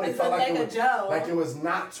 Everything about it It felt looked like like it a was gel. like it was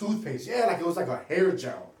not toothpaste. Yeah, like it was like a hair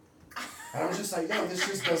gel. And I was just like, yo, this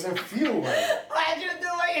just doesn't feel right. Why'd you do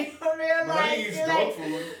it? You realize? Melanie eats You're dog like,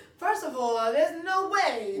 food. first of all, there's no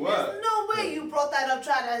way. What? There's no way you brought that up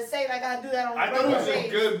trying to say like I do that on I thought it was a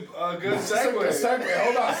purpose. good segue.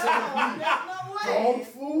 Hold on, There's no way. dog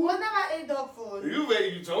food? When have I ate dog food?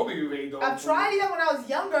 You told me you ate dog food. I've tried it when I was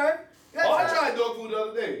younger. Oh, I tried dog food the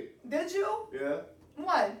other day. Did you? Yeah.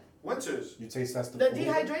 What? Winter's. You taste test The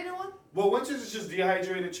dehydrated one? Well, Winter's is just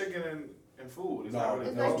dehydrated chicken and food. It's not really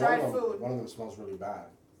It's dog like dried one of them- food. One of them smells really bad.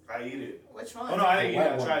 I eat it. Which one? Oh no, I The didn't eat white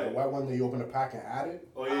it. I one, tried the it. white one that you open the pack and add it.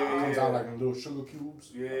 Oh It yeah, comes yeah. out like in little sugar cubes.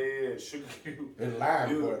 Yeah, sugar cube. It's lamb,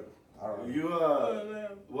 You- but I don't know. You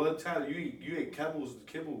what time you ate kibble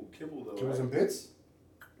though? Kibbles Right? and bits?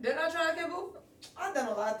 Did I try kibble? I've done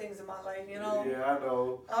a lot of things in my life, you know. Yeah, I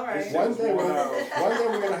know. All right. This One shit's day, worn out.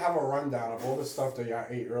 we're gonna have a rundown of all the stuff that y'all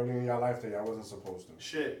ate early in your life that y'all wasn't supposed to.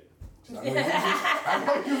 Shit. I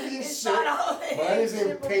know you eat It's shit, not all but I didn't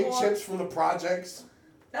shit paint before. chips from the projects.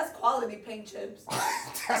 That's quality paint chips.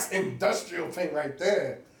 That's industrial paint right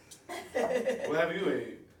there. What have you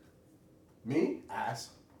ate? Me? Ass.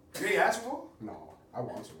 You ate ass before? No, I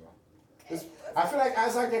want to. I feel like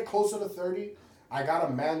as I get closer to 30, I gotta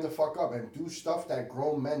man the fuck up and do stuff that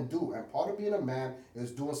grown men do. And part of being a man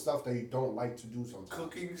is doing stuff that you don't like to do sometimes.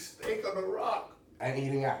 Cooking steak on the rock. And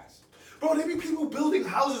eating ass. Bro, there be people building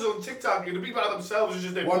houses on TikTok and to be by themselves. It's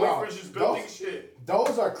just their boyfriends just building shit.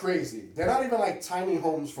 Those are crazy. They're not even like tiny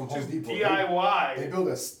homes from Home Just Depot. DIY. They build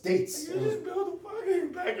estates. You just build a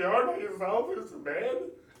fucking backyard by yourself as a man.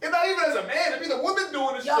 And not even as a man, it be the woman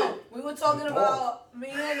doing the Yo, shit. we were talking The about me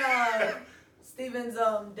and Steven's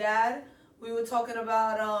dad. We were talking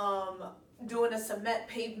about doing a cement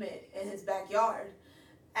pavement in his backyard.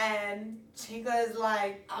 And Chica is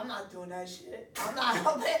like, I'm not doing that shit. I'm not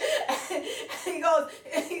helping. He goes,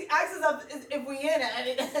 he asks us if we in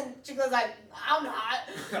it. And Chica's like, I'm not.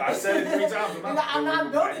 I said it 3 times. I'm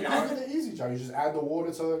not building It's that. an easy job. You just add the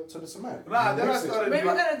water to the cement. Nah, You then I mix it. started. Maybe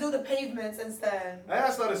we're gonna do the pavements instead. And I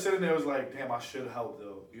started sitting there, was like, damn, I should help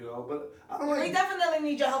though, you know. But I don't We like. definitely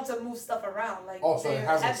need your help to move stuff around. Like, Oh, so it they're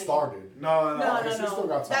hasn't heavy. started. No. No, Okay, so you still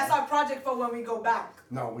got time. That's our project for when we go back.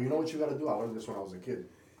 No, well, you know what you gotta do? I learned this when I was a kid.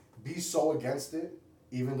 Be so against it,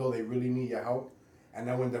 even though they really need your help, And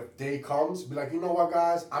then when the day comes, be like, you know what,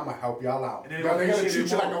 guys? I'm going to help y'all out. And then They're going to appreciate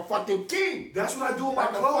treat you it like more. a fucking king. That's what I do with my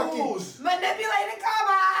Like a fucking- clothes. Manipulating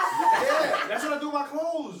karma. Yeah, that's what I do with my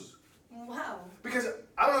clothes. Wow. Because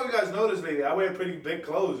I don't know if you guys noticed lately, I wear pretty big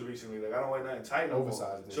clothes recently. Like I don't wear nothing tight no more.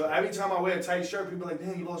 Oversized. So every time I wear a tight shirt, people are like,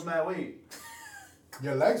 damn, you lost mad weight.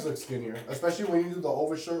 Your legs look skinnier, especially when you do the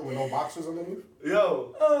overshirt with no boxers underneath.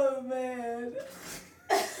 Yo, Oh man.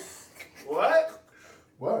 what?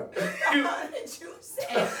 What? What did you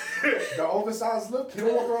say? The oversized look? You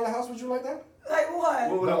don't walk around the house with you like that? Like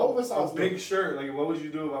what? What would The a oversized big look. shirt? Like what would you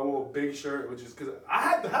do if I wore a big shirt? Which is because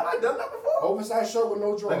have I done that before? Oversized shirt with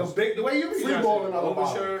no drawers. Like a big, the way you be Free dressing. balling on the Over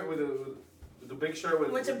bottom. shirt with the big shirt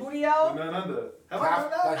with Your booty out? none under. Have I Half,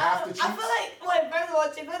 done that? like half the cheeks. I feel like first of all,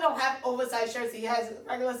 Chicklet don't have oversized shirts. He has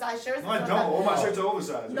regular size shirts. No, I don't. All my shirts are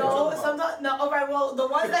oversized. What are you No, talking about? sometimes no. Okay, well, the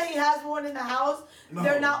ones that he has worn in the house, No,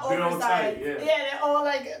 they're not they're all oversized. tight, yeah. They're all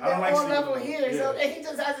like I they're don't like all sleeping level with them, here. So yeah. he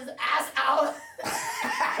just has his ass out,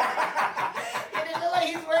 and it looks like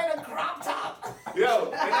he's wearing a crop top.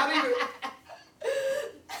 Yo, and not even.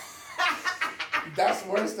 That's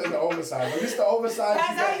worse than the oversized. At least the oversized,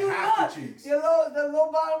 That's you how got you half look. the cheeks. The little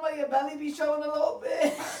bottom of your belly be showing a little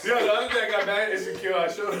bit. Yo, the other thing I got mad insecure.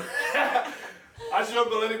 I showed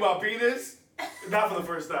Melanie my penis. Not for the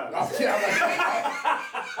first time. Oh, yeah,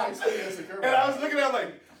 I'm still insecure. And I was looking at him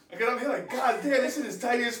like, I got up here like, God damn, this shit is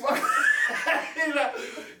tight as fuck. and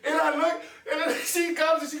I look, and then she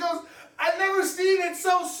comes and she goes, I never seen it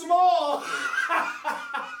so small.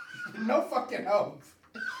 No fucking help.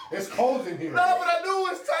 It's cold in here. No, but I knew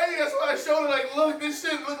it was tiny. That's why I showed her like, look, this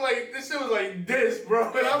shit was like this,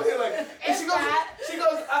 bro. And I'm here like, and It's not. she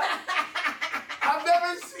goes, I've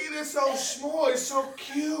never seen it so small. It's so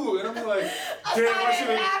cute. And I'm like, I damn, I started should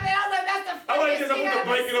have. laughing. I was like, that's the I like funniest just thing put I've the ever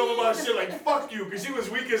blanket over my seen. shit like, fuck you, because she was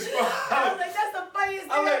weak as I was fuck. like, that's the funniest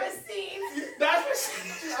thing I'm I've like- ever seen. That's what she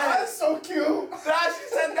said. That's so cute. Nah, she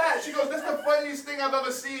said that. She goes, that's the funniest thing I've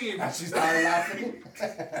ever seen. And she started laughing.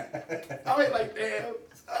 I was like, damn,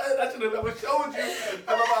 I should have never showed you.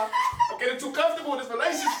 I'm getting too comfortable in this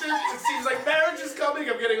relationship. It seems like marriage is coming.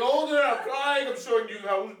 I'm getting older. I'm crying. I'm showing you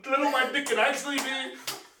how little my dick can actually be.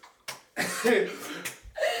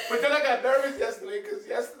 But then I got nervous yesterday because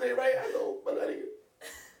yesterday, right? I go, Melanie,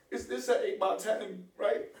 is this an 8x10,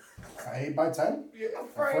 right? 8 by 10? Yeah, a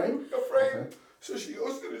frame? frame. Okay. So she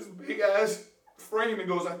goes to this big ass frame and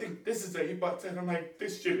goes, I think this is an 8x10. I'm like,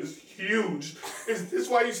 this shit is huge. Is this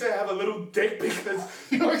why you say I have a little dick? Because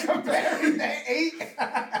You were comparing that 8? yeah,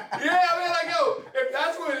 I mean, like, yo, if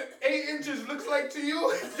that's what 8 inches looks like to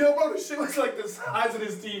you, yo, bro, the shit looks like the size of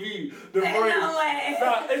this TV. The frame. No way.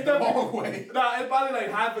 Nah, it's the Long way. Nah, it's probably like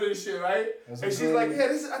half of this shit, right? That's And a she's good- like,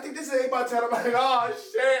 yeah, I think this is 8x10. I'm like, oh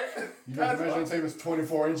shit. You got the measuring tape is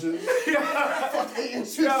 24 inches. Yeah. Fuck 8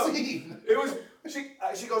 inches. Yo, See? it was.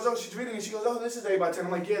 She goes, oh, she's reading and she goes, oh, this is 8x10. I'm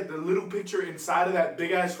like, yeah, the little picture inside of that big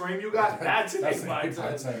ass frame you got, that's an That's an 8x10.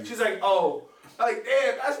 8x10. She's like, oh. I'm like,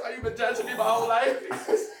 damn, that's why you've been judging me my whole life.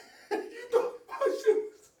 Because you thought my shit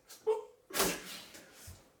was small.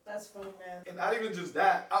 That's funny, man. And not even just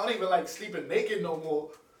that, I don't even like sleeping naked no more.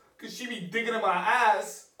 Cause she be digging in my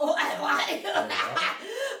ass. Why?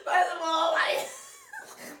 First of all,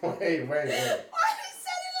 like, Wait. why he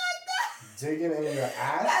said it like that? Digging in your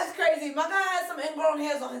ass? That's crazy. My guy has some ingrown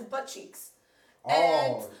hairs on his butt cheeks.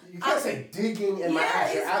 Oh, you can't say digging in my Yeah,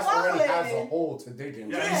 ass. Your he's ass already has a swallowing. hole to dig in.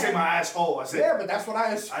 Yeah, Yeah. you say my asshole. I said, Yeah, but that's what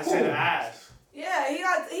I assumed. I said ass. Yeah, he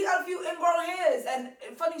got a few ingrown hairs. And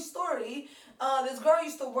funny story, this girl I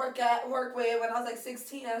used to work with when I was like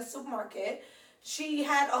 16 at a supermarket. She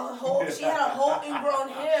had a whole ingrown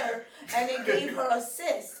hair, and it gave her a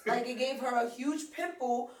cyst. Like it gave her a huge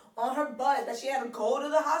pimple on her butt that she had to go to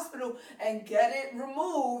the hospital and get it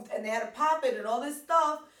removed, and they had to pop it and all this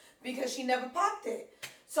stuff because she never popped it.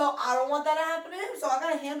 So I don't want that to happen to him. So I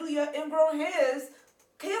gotta handle your ingrown hairs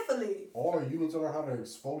carefully. Or you need to learn how to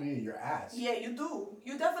exfoliate your ass. Yeah, you do.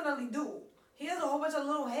 You definitely do. He has a whole bunch of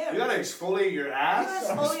little hair. You gotta exfoliate your You ass?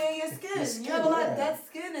 gotta exfoliate your skin. Your skin, You have a lot yeah. of dead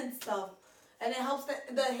skin and stuff. And it helps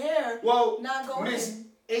the hair Well, not go Miss in.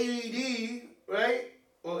 ADD, right?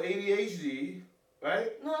 Or ADHD,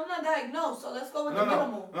 right? No, I'm not diagnosed, so let's go with No, the no,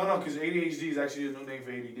 minimal. no, because ADHD is actually a new name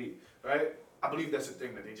for ADD, right? I believe that's a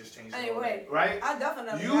thing that they just changed. the Anyway, name, right? I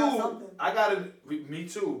definitely have You, something. I got it. Me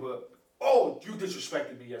too, but you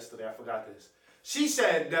disrespected me yesterday. I forgot this. She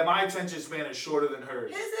said that my attention span is shorter than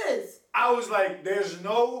hers. His is. I was like, there's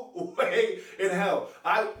no way in hell.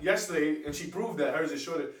 Yesterday, and she proved that hers is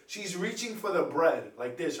shorter. She's reaching for the bread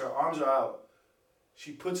like this. Her arms are out.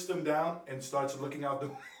 She puts them down and starts looking out the.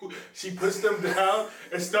 She puts them down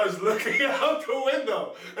and starts looking out the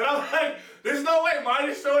window, and I'm like, "There's no way mine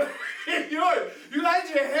is shorter than yours. You had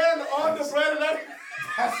your hand on the bread and everything."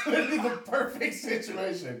 That's literally the perfect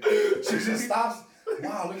situation. She just stops.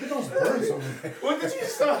 Wow, look at those birds over there. What did you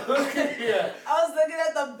start looking at? I was looking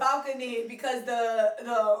at the balcony because the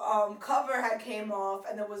cover had came off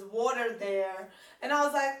and there was water there, and I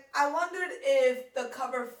was like, I wondered if the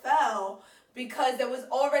cover fell because there was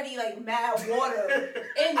already like mad water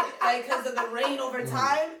in it, like because of the rain over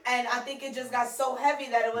time, and I think it just got so heavy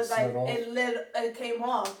that it was like it came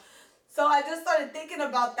off. So I just started thinking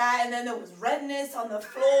about that, and then there was redness on the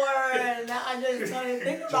floor, and I just started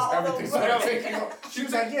thinking about all the She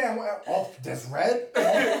was like, yeah, well, oh, there's red? Oh,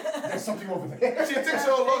 there's something over there. She took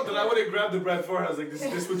so long that I wouldn't grab the bread for her. I was like, this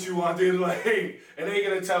is what you want, dude? Like, and then you're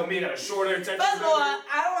going to tell me I got a shorter attention span. First of all,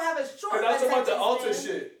 I don't have a short attention span. That's about the altar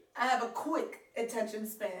shit. I have a quick attention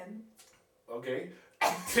span. Okay.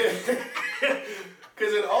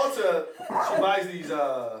 Because in Ulta, she buys these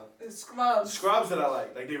scrubs that I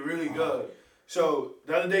like. Like, they're really good. So,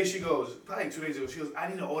 the other day she goes, probably 2 days ago, she goes, I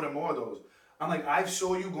need to order more of those. I'm like, I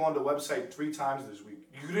saw you go on the website 3 times this week.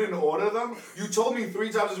 You didn't order them? You told me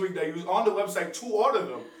 3 times this week that you was on the website to order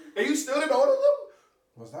them. And you still didn't order them?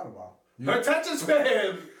 What's that about? Her attention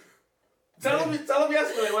span. Tell me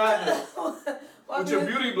yesterday what happened. With your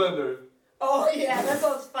beauty blender. Oh, yeah, that's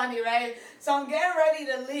what's funny, right? So I'm getting ready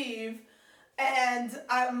to leave, and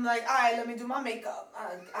I'm like, all right, let me do my makeup.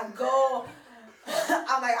 I go,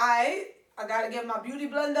 I'm like, all right, I gotta get my beauty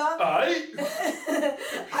blender. All right.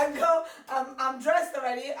 I'm dressed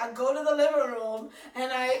already. I go to the living room,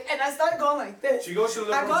 and I start going like this. She goes to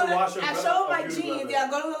the living room to wash her I show my beauty jeans. blender. Yeah, I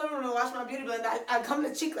go to the living room to wash my beauty blender. I come to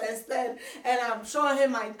Chicklet instead, and I'm showing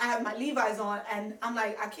him I have my Levi's on, and I'm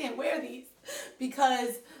like, I can't wear these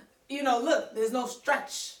because, you know, look, there's no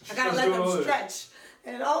stretch. I gotta let them stretch.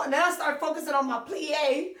 And then I start focusing on my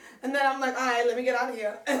plie, and then I'm like, all right, let me get out of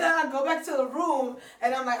here. And then I go back to the room,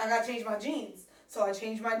 and I'm like, I gotta change my jeans. So I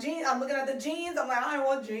change my jeans. I'm looking at the jeans. I'm like, I don't know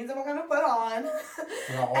what jeans am I gonna put on.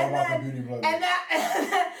 All about the beauty blender. And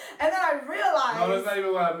then I realized. No, that's not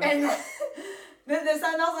even what happened. And there's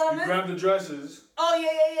something else that I missed. Grab the dresses. Oh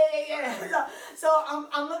yeah. So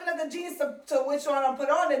I'm looking at the jeans to which one I put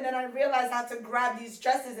on, and then I realized I had to grab these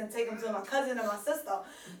dresses and take them to my cousin and my sister.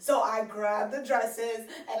 So I grabbed the dresses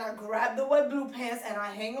and I grabbed the wet blue pants and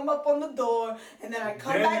I hang them up on the door, and then I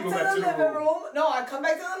come back to the living room. No, I come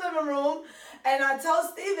back to the living room and I tell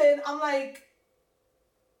Steven, I'm like,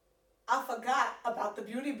 I forgot about the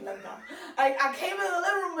beauty blender. I came in the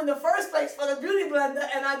living room in the first place for the beauty blender,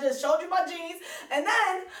 and I just showed you my jeans. And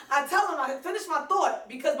then I tell him, I finished my thought,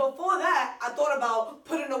 because before that, I thought about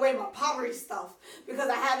putting away my pottery stuff because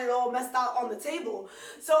I had it all messed out on the table.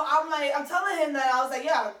 So I'm telling him that I was like,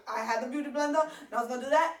 yeah, I had the beauty blender, and I was going to do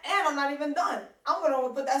that, and I'm not even done. I'm going to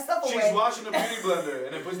put that stuff away. She's washing the beauty blender,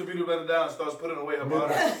 and then puts the beauty blender down and starts putting away her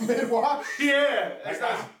butter. Mid-wash? Yeah.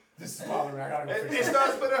 This is bothering me. I gotta go fix it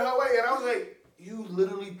starts putting her away, and I was like, you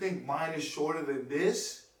literally think mine is shorter than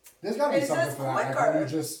this? There's gotta be something for that.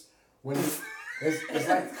 Like when it's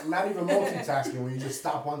like not even multitasking, when you just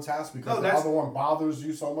stop one task because the other one bothers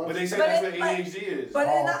you so much. But they say that's what ADHD is. But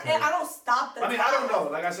I don't stop the I don't know.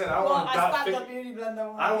 Like I said, I don't want to stop the beauty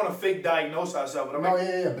blender. I don't want to fake diagnose ourselves. But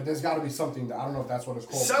but there's got to be something that I don't know if that's what it's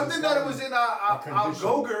called. Something that was in our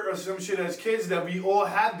Go-Gurt or some shit as kids that we all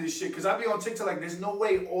have this shit. Because I be on TikTok like, there's no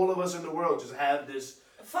way all of us in the world just have this.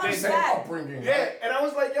 Same upbringing. Yeah, and I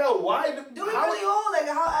was like, yo, why? Do we really all like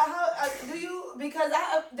how do you? Because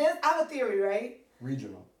I have a theory, right?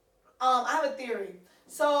 Regional. I have a theory.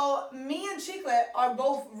 So me and Chicklet are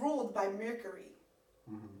both ruled by Mercury,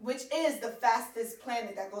 which is the fastest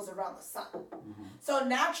planet that goes around the sun. So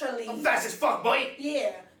naturally, I'm fast as fuck, boy.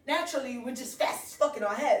 Yeah, naturally we're just fast as fuck in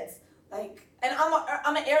our heads. Like, and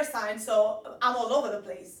I'm an air sign, so I'm all over the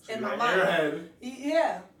place in my mind. Airhead.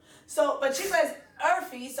 Yeah. So, but Chicklet's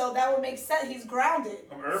earthy, so that would make sense. He's grounded.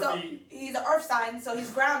 I'm earthy. So he's an earth sign, so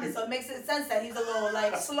he's grounded. So it makes sense that he's a little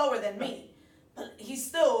like slower than me. But he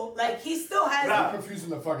still has. You're confusing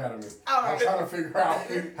the fuck out of me. All right. I'm trying to figure out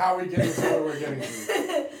how we get to where we're getting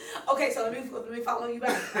to. Okay, so let me follow you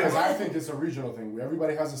back. Because I think it's a regional thing.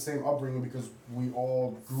 Everybody has the same upbringing because we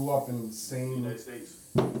all grew up in the same. United States.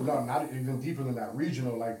 No, not even deeper than that.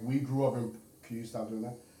 Regional, like we grew up in. Can you stop doing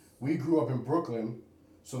that? We grew up in Brooklyn,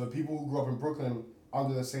 so the people who grew up in Brooklyn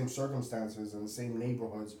under the same circumstances and the same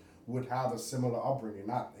neighborhoods would have a similar upbringing.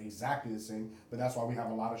 Not exactly the same, but that's why we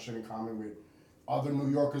have a lot of shit in common with other New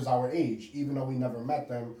Yorkers our age, even though we never met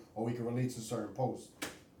them or we can relate to certain posts.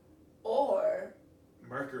 Or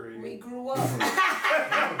Mercury. We grew up.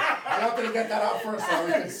 I wanted to get that out first so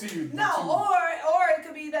we can see you. No, or it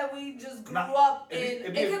could be that we just grew up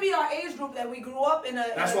in. It could be our age group that we grew up in a.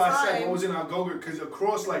 That's why I said what was in our go-gurt, because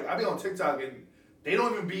across, like, I be on TikTok and they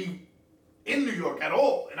don't even be in New York at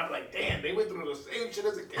all, and I'm like, damn, they went through the same shit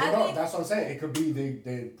as a kid. No, that's what I'm saying. It could be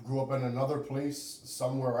they grew up in another place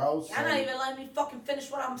somewhere else. You're not even letting me fucking finish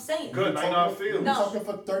what I'm saying. Good, I know how I feel. We're talking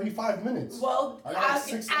for 35 minutes. Well, I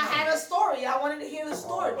had a story. I wanted to hear the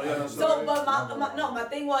story. So, but my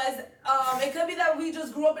thing was, it could be that we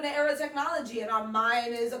just grew up in the era of technology and our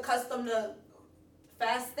mind is accustomed to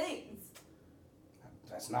fast things.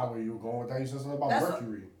 That's not where you were going with that. You said something about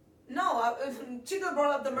Mercury. No, Chicklet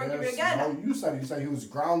brought up the Mercury again. No, you said he was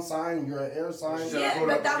ground sign, you're an air sign. Yeah,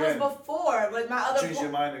 but that was before. But my other change your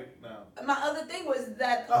mind now. My other thing was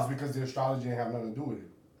that that's because the astrology didn't have nothing to do with it,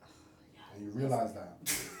 and you realize that.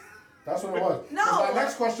 That's what it was. No. My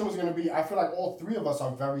next question was gonna be: I feel like all three of us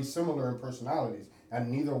are very similar in personalities, and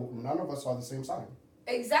none of us are the same sign.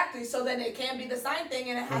 Exactly. So then it can't be the sign thing,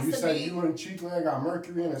 and it has to be. You said you and Chicklet got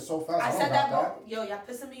Mercury, and it's so fast. I said that. Yo, y'all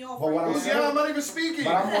pissing me off. But what I'm saying, I'm not even speaking.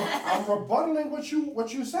 But I'm rebuttaling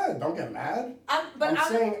what you said. Don't get mad. I'm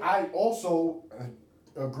saying I also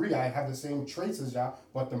agree. I have the same traits as y'all,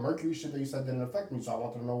 but the Mercury shit that you said didn't affect me. So I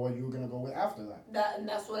wanted to know what you were gonna go with after that. And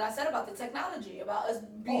that's what I said about the technology, about us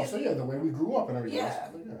being. Oh, so yeah, the way we grew up and everything. Yeah.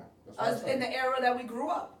 That's us in the era that we grew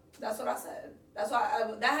up. That's what I said. That's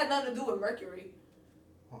why that had nothing to do with Mercury.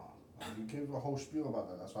 You gave a whole spiel about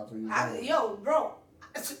that. That's why I told you. Yo, bro.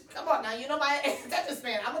 Come on now, you know my attention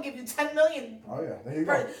span. I'm gonna give you 10 million. Oh yeah, there you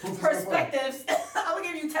go. Perspectives. I'm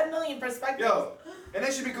gonna give you 10 million perspectives. Yo, and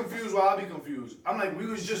they should be confused while I be confused. I'm like, we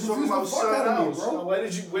was just talking about something else. Bro. Why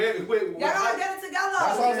did you wait? Y'all gotta get it together.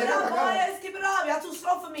 Keep it up, boys. Keep it up. Y'all too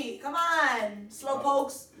slow for me. Come on, slow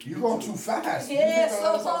pokes. You going too fast. Yeah,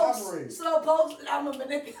 slow pokes. Slow pokes. I'm a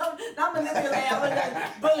manipulate. Not manipulate. I'm gonna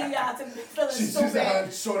bully y'all to feeling She's stupid. She's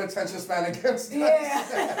a short attention span against us. Yeah.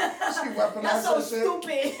 She weaponized That's so shit. stupid. I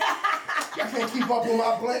can't keep up with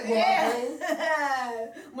my brain.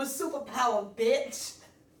 My superpower, bitch.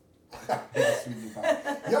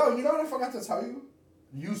 Yo, you know what I forgot to tell you?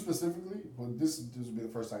 You specifically? Well, this will be the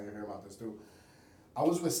first time you hear about this too. I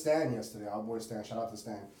was with Stan yesterday. Our boy Stan. Shout out to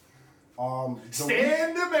Stan.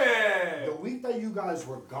 Stan the man. The week that you guys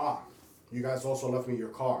were gone, you guys also left me your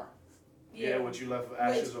car. Yeah, what you left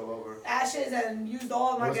ashes all over. Ashes and used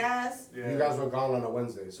all of my gas. Yeah. You guys were gone on a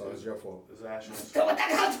Wednesday, so it's your fault. It's ashes. What that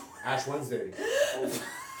got to do? Ash Wednesday. Oh.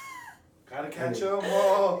 Gotta catch them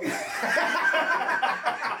all.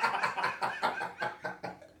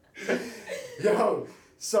 Yo,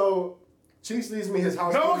 so Cheeks leaves me his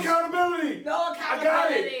house. No accountability. No accountability. I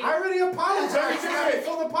got it. I already apologized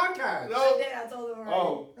for the podcast. No. I did. I told him already.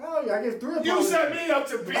 Oh. Oh, yeah, I gave 3 apologies. You set me up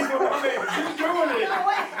to beat with my name. You doing it. No,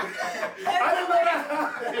 wait. I didn't know that.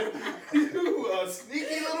 You a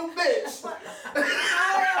sneaky little bitch. I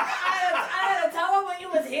had to tell him when you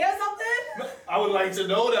was here or something? I would like to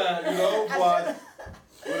know that, you know, but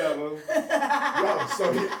whatever.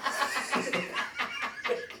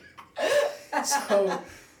 Yo,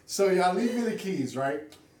 so y'all leave me the keys, right?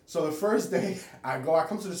 So the first day I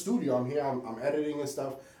come to the studio, I'm here, I'm editing and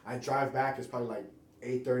stuff. I drive back, it's probably like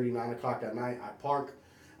 8:30, 9 o'clock at night. I park,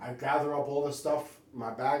 I gather up all the stuff,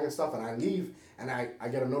 my bag and stuff, and I leave, and I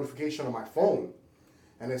get a notification on my phone.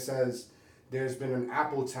 And it says, there's been an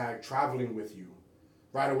Apple tag traveling with you.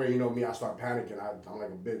 Right away, you know me, I start panicking. I'm like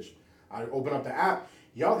a bitch. I open up the app.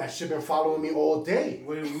 Yo, that shit been following me all day.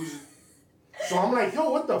 Wait, so I'm like, yo,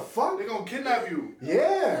 what the fuck? They gonna kidnap you.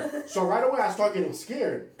 Yeah. So right away, I start getting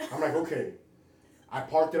scared. I'm like, okay. I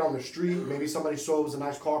parked it on the street. Maybe somebody saw it was a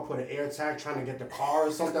nice car, put an air tag, trying to get the car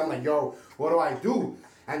or something. I'm like, yo, what do I do?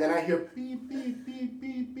 And then I hear beep, beep, beep,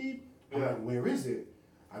 beep, beep. I'm like, where is it?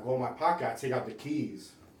 I go in my pocket. I take out the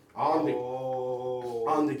keys. On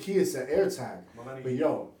the key, it's an air tag. But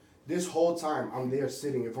yo, this whole time, I'm there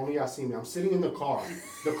sitting. If only y'all see me. I'm sitting in the car.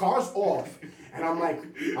 The car's off. And I'm like,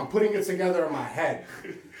 I'm putting it together in my head.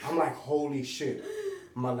 I'm like, holy shit.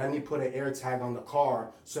 Melanie put an air tag on the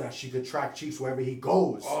car so that she could track Cheeks wherever he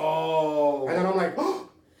goes. Oh. And then I'm like, oh,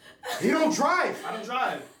 he don't drive. I don't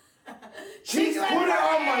drive. Cheeks put it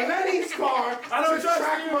on Melanie's car I don't to trust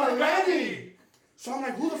track you, Melanie. So I'm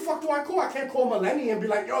like, who the fuck do I call? I can't call Melanie and be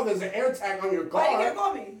like, yo, there's an air tag on your car. Why you can't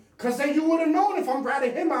call me? Because then you would have known if I'm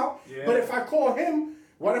ratting him out. Yeah. But if I call him,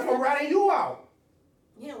 what if I'm ratting you out?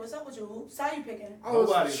 Yeah, what's up with you? Whose side you picking?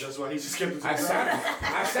 Nobody. That's why he just kept it to I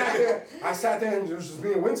sat there and it was just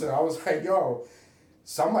me and Winston. I was like, yo,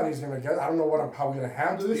 somebody's going to get, I don't know how we're going to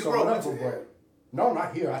handle this or whatever, but no,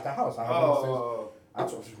 not here, at the house. I have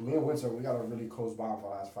Me and Winter, we got a really close bond for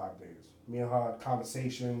the last 5 days. Me and her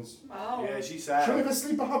conversations. Wow. Yeah, she's sad. She don't even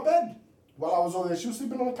sleep in her bed. While I was over there, she was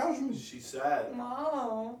sleeping on the couch with me. She's sad.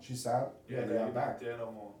 Wow. She's sad. Yeah, they you're are back. there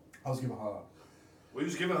no more. I was giving her. We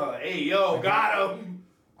was giving her, hey, yo, got him.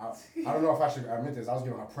 I don't know if I should admit this. I was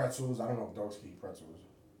giving her pretzels. I don't know if dogs can eat pretzels.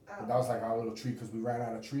 But that was like our little treat because we ran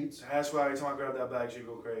out of treats. That's why every time I grab that bag, she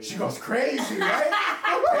go crazy. She goes crazy, right?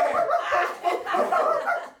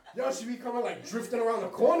 Yo, she be coming like drifting around the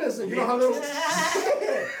corners and you know how little.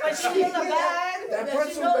 But she in the bag. That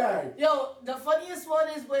pretzel bag. Yo, the funniest one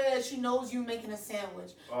is where she knows you making a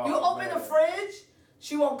sandwich. Oh, you open man. the fridge,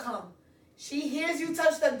 she won't come. She hears you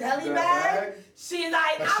touch the deli bag. She's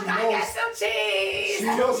like, But I'm she gonna knows- get some cheese. She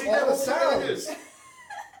knows She all never the sounds.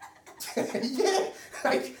 Yeah,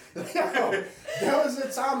 like yo, there was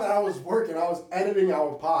a time that I was working. I was editing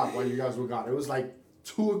our pod while you guys were gone. It was like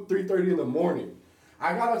 3:30 in the morning.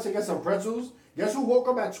 I got up to get some pretzels. Guess who woke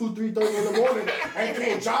up at 3:30 in the morning and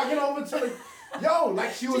came jogging over to the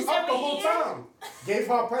like she was She up said, the "We whole here?" time. Gave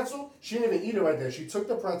her a pretzel. She didn't even eat it right there. She took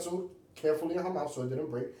the pretzel carefully in her mouth so it didn't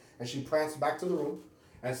break, and she pranced back to the room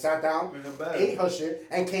and sat down, In the bed. ate her shit,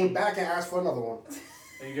 and came back and asked for another one.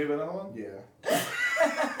 And you gave her another one? Yeah.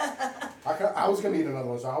 I was gonna eat another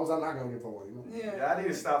one, so I was not gonna give her one. You know? Yeah, I need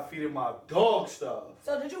to stop feeding my dog stuff.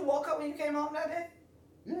 So did you walk up when you came home that day?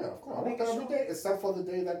 Yeah, of course. I Making worked every sure. day except for the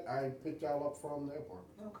day that I picked y'all up from the airport.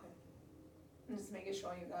 Okay. I'm just making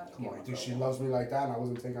sure you got it. Come on, you think she loves me like that and I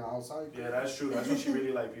wasn't taking her outside? Yeah, that's true. That's when she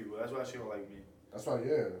really like people. That's why she don't like me. That's why,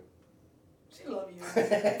 yeah. She love you.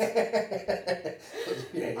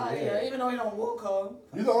 yeah. Even though you don't walk her.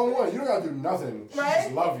 You're the only one. You don't gotta do nothing. She Right?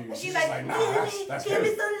 just love you. And She's she's just like, nah, that's give me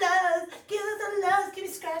good. some love. Give me some love. Give me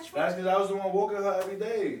scratch. That's because I was the one walking her every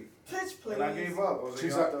day. Bitch, please. And I gave up. I was like,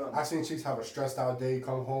 Chicks yo, I'm have, done. I seen chicks have a stressed out day,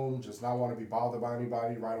 come home, just not want to be bothered by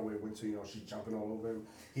anybody. Right away, Winter, she's jumping all over him.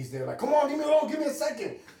 He's there like, come on, leave me alone, give me a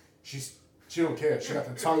second. She don't care. She got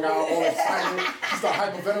the tongue out, all excited. She start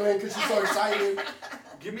hyperventilating because she's so excited.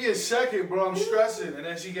 Give me a second, bro. I'm stressing. And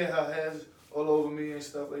then she get her hands all over me and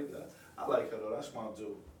stuff like that. I like her, though. That's my dude.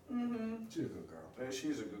 Mm-hmm. She's a good girl. Yeah,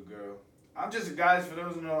 she's a good girl. I'm just, guys, for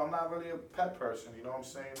those who know, I'm not really a pet person. You know what I'm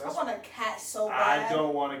saying? I want a cat so bad. I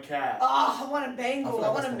don't want a cat. Oh, I want a Bengal. I feel like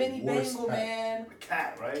I want a that's the mini worst Bengal, pet. man. A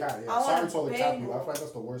cat, right? Cat, yeah. I want Sorry a to all the cat Bengal. people. I feel like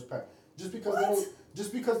that's the worst pet. Just because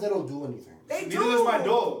What? they don't do anything. They Neither do. does my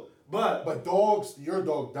dog. But dogs, your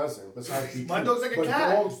dog doesn't. Besides be My cute. dog's like a but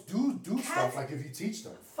cat. dogs do Cats- stuff like if you teach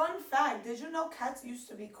them. Fun fact: did you know cats used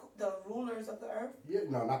to be the rulers of the earth? Yeah,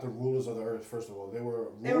 no, not the rulers of the earth. First of all, they were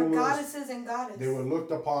rulers. They were goddesses and goddess. They were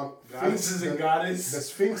looked upon. Goddesses and goddess. The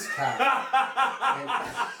Sphinx cat. And-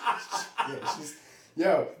 yeah, she's.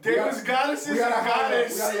 Yo, They was goddesses and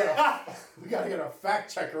goddess. We gotta get a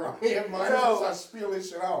fact checker on here, man. Yo. Start spilling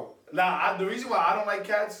shit out. Nah, the reason why I don't like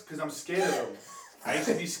cats, because I'm scared of them. I used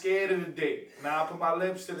to be scared of the dick. Now I put my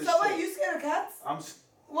lips to the So shit. wait, you scared of cats?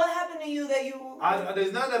 What happened to you that you?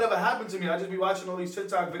 There's nothing that ever happened to me. I just be watching all these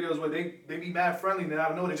TikTok videos where they be mad friendly, and then I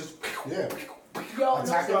don't know, they just... Yeah. Yo,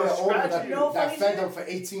 Attacking no, their owner that, scratching you. that No fed funny them for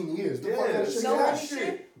 18 years. The Yeah, fuck kind of shit No is funny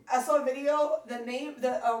that? shit. I saw a video.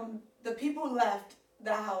 The people left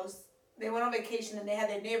the house. They went on vacation and they had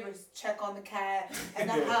their neighbors check on the cat and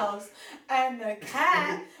the house. And the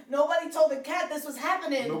cat, nobody told the cat this was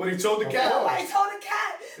happening. Nobody told the Of cat. course. Nobody told the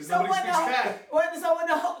cat. Because nobody speaks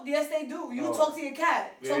cat. Yes, they do. You Oh. talk to your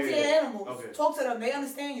cat. Yeah, Talk to yeah, your yeah. animals. Okay. Talk to them. They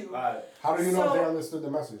understand you. Alright. How do you know if So- they understood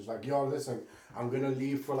the message? Like, yo, listen, I'm gonna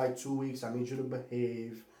leave for like 2 weeks. I need you to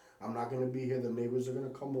behave. I'm not gonna be here. The neighbors are gonna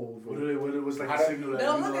come over. What it was like How a do- signal that They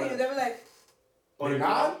don't you look know at you. that- They were like, Oh, They they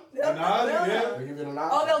nod? They nod, They'll- yeah. They give you the nod?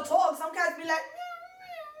 oh, they'll talk. Some cats be like,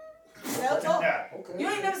 they'll talk. Yeah. Okay. You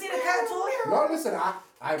ain't never seen a cat talk? No, listen, I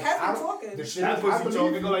Cats be I- talking. The shit That is, I pussy talking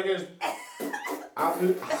believe, go like this. I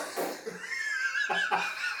believe,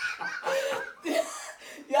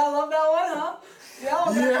 Y'all love that one, huh? Y'all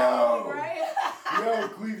love that Yo. one, right? yo,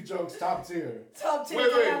 queef jokes, top tier. Top 10. Wait,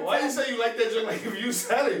 top why 10. you say you like that joke like if you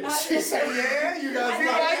said it? She said, yeah, you guys I didn't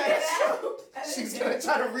like like that. that. She's gonna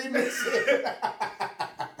try to remix it.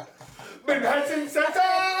 Manhattan Center!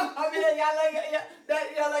 I mean,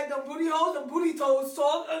 y'all like the booty holes, the booty toes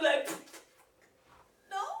talk. I'm like,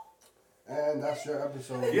 no. And that's your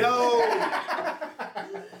episode. Yo!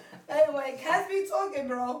 Anyway, cats be talking,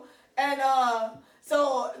 bro. And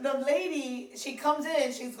so the lady, she comes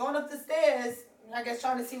in, she's going up the stairs, I guess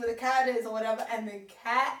trying to see where the cat is or whatever, and the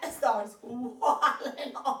cat starts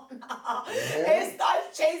waddling on her. Yeah. It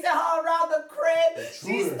starts chasing her around the crib.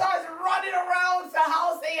 She Intruder. starts running around the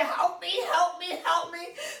house saying, help me, help me, help me.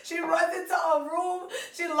 She runs into her room.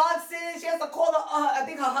 She locks in. She has to call I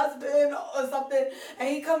think her husband or something, and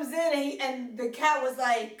he comes in and the cat was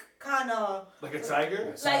like kind of like a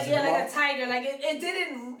tiger. like a tiger. Like it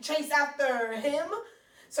didn't chase after him.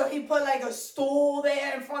 So he put like a stool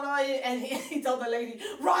there in front of it, and he told the lady,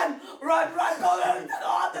 "Run, go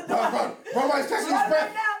to the door, Run, my catching his breath."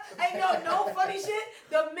 Right now. And no funny shit.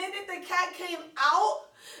 The minute the cat came out,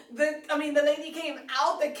 the lady came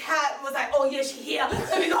out. The cat was like, "Oh yeah, she here.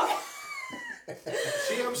 Let me go."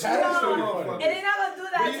 See, I'm scared That is of really them. funny. And they're not gonna do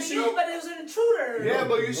that to you, but it was an intruder. Yeah,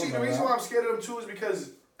 but you see, the reason why I'm scared of them too is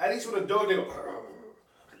because at least with a dog,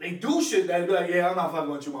 they do shit that be like, yeah, I'm not fucking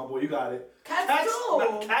with you, my boy. You got it. Cats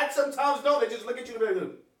do. Cats sometimes don't. They just look at you and be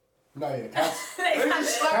like, No, yeah, cats. they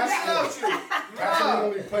just slap the shit out you. Cats will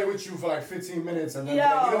only play with you for like 15 minutes and then be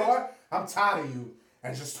like, you know what? I'm tired of you.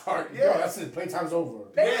 And just start, yo, that's it, playtime's over.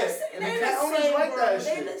 Yeah, and the cat owners like that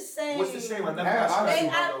shit. They're the same. What's the same? I never Yeah, got honestly,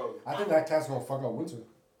 dog. I think that cat's gonna fuck up Winter.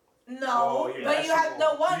 No, Oh, yeah, but that's you have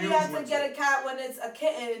cool. you Use have to Winter. get a cat when it's a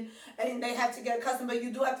kitten, and they have to get accustomed. But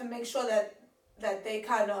you do have to make sure that they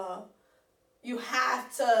kind of, you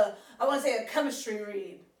have to. I want to say a chemistry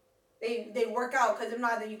read. They work out, because if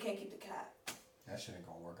not, then you can't keep the cat. That shit ain't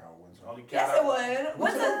gonna work out with Winter. Only cat Yes, it would.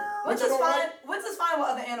 Winter's don't fine. like- Winter's fine with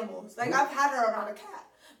other animals. Like I've had her around a cat,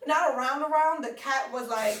 but not around. The cat was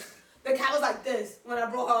like this when I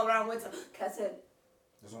brought her around Winter. Cat said.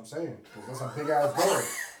 That's what I'm saying. 'Cause that's a big ass dog.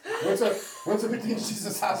 Winter thinks she's the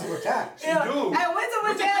size of a cat. She do. And Winter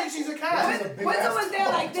was there. thinks she's a cat. Winter's a big Winter ass was there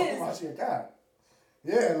dog. like this. Talking about she a cat.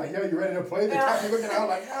 Yeah, like, yo, you ready to play? The cat be looking at her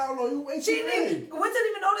like, I don't know, you way She too didn't. big. Winter didn't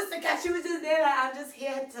even notice the cat. She was just there like, I'm just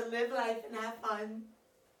here to live life and have fun.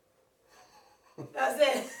 That's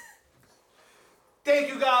it. Thank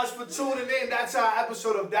you guys for tuning in. That's our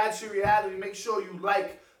episode of That's Your Reality. Make sure you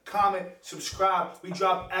like, comment, subscribe. We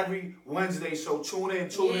drop every Wednesday, so tune in.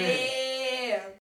 Yeah.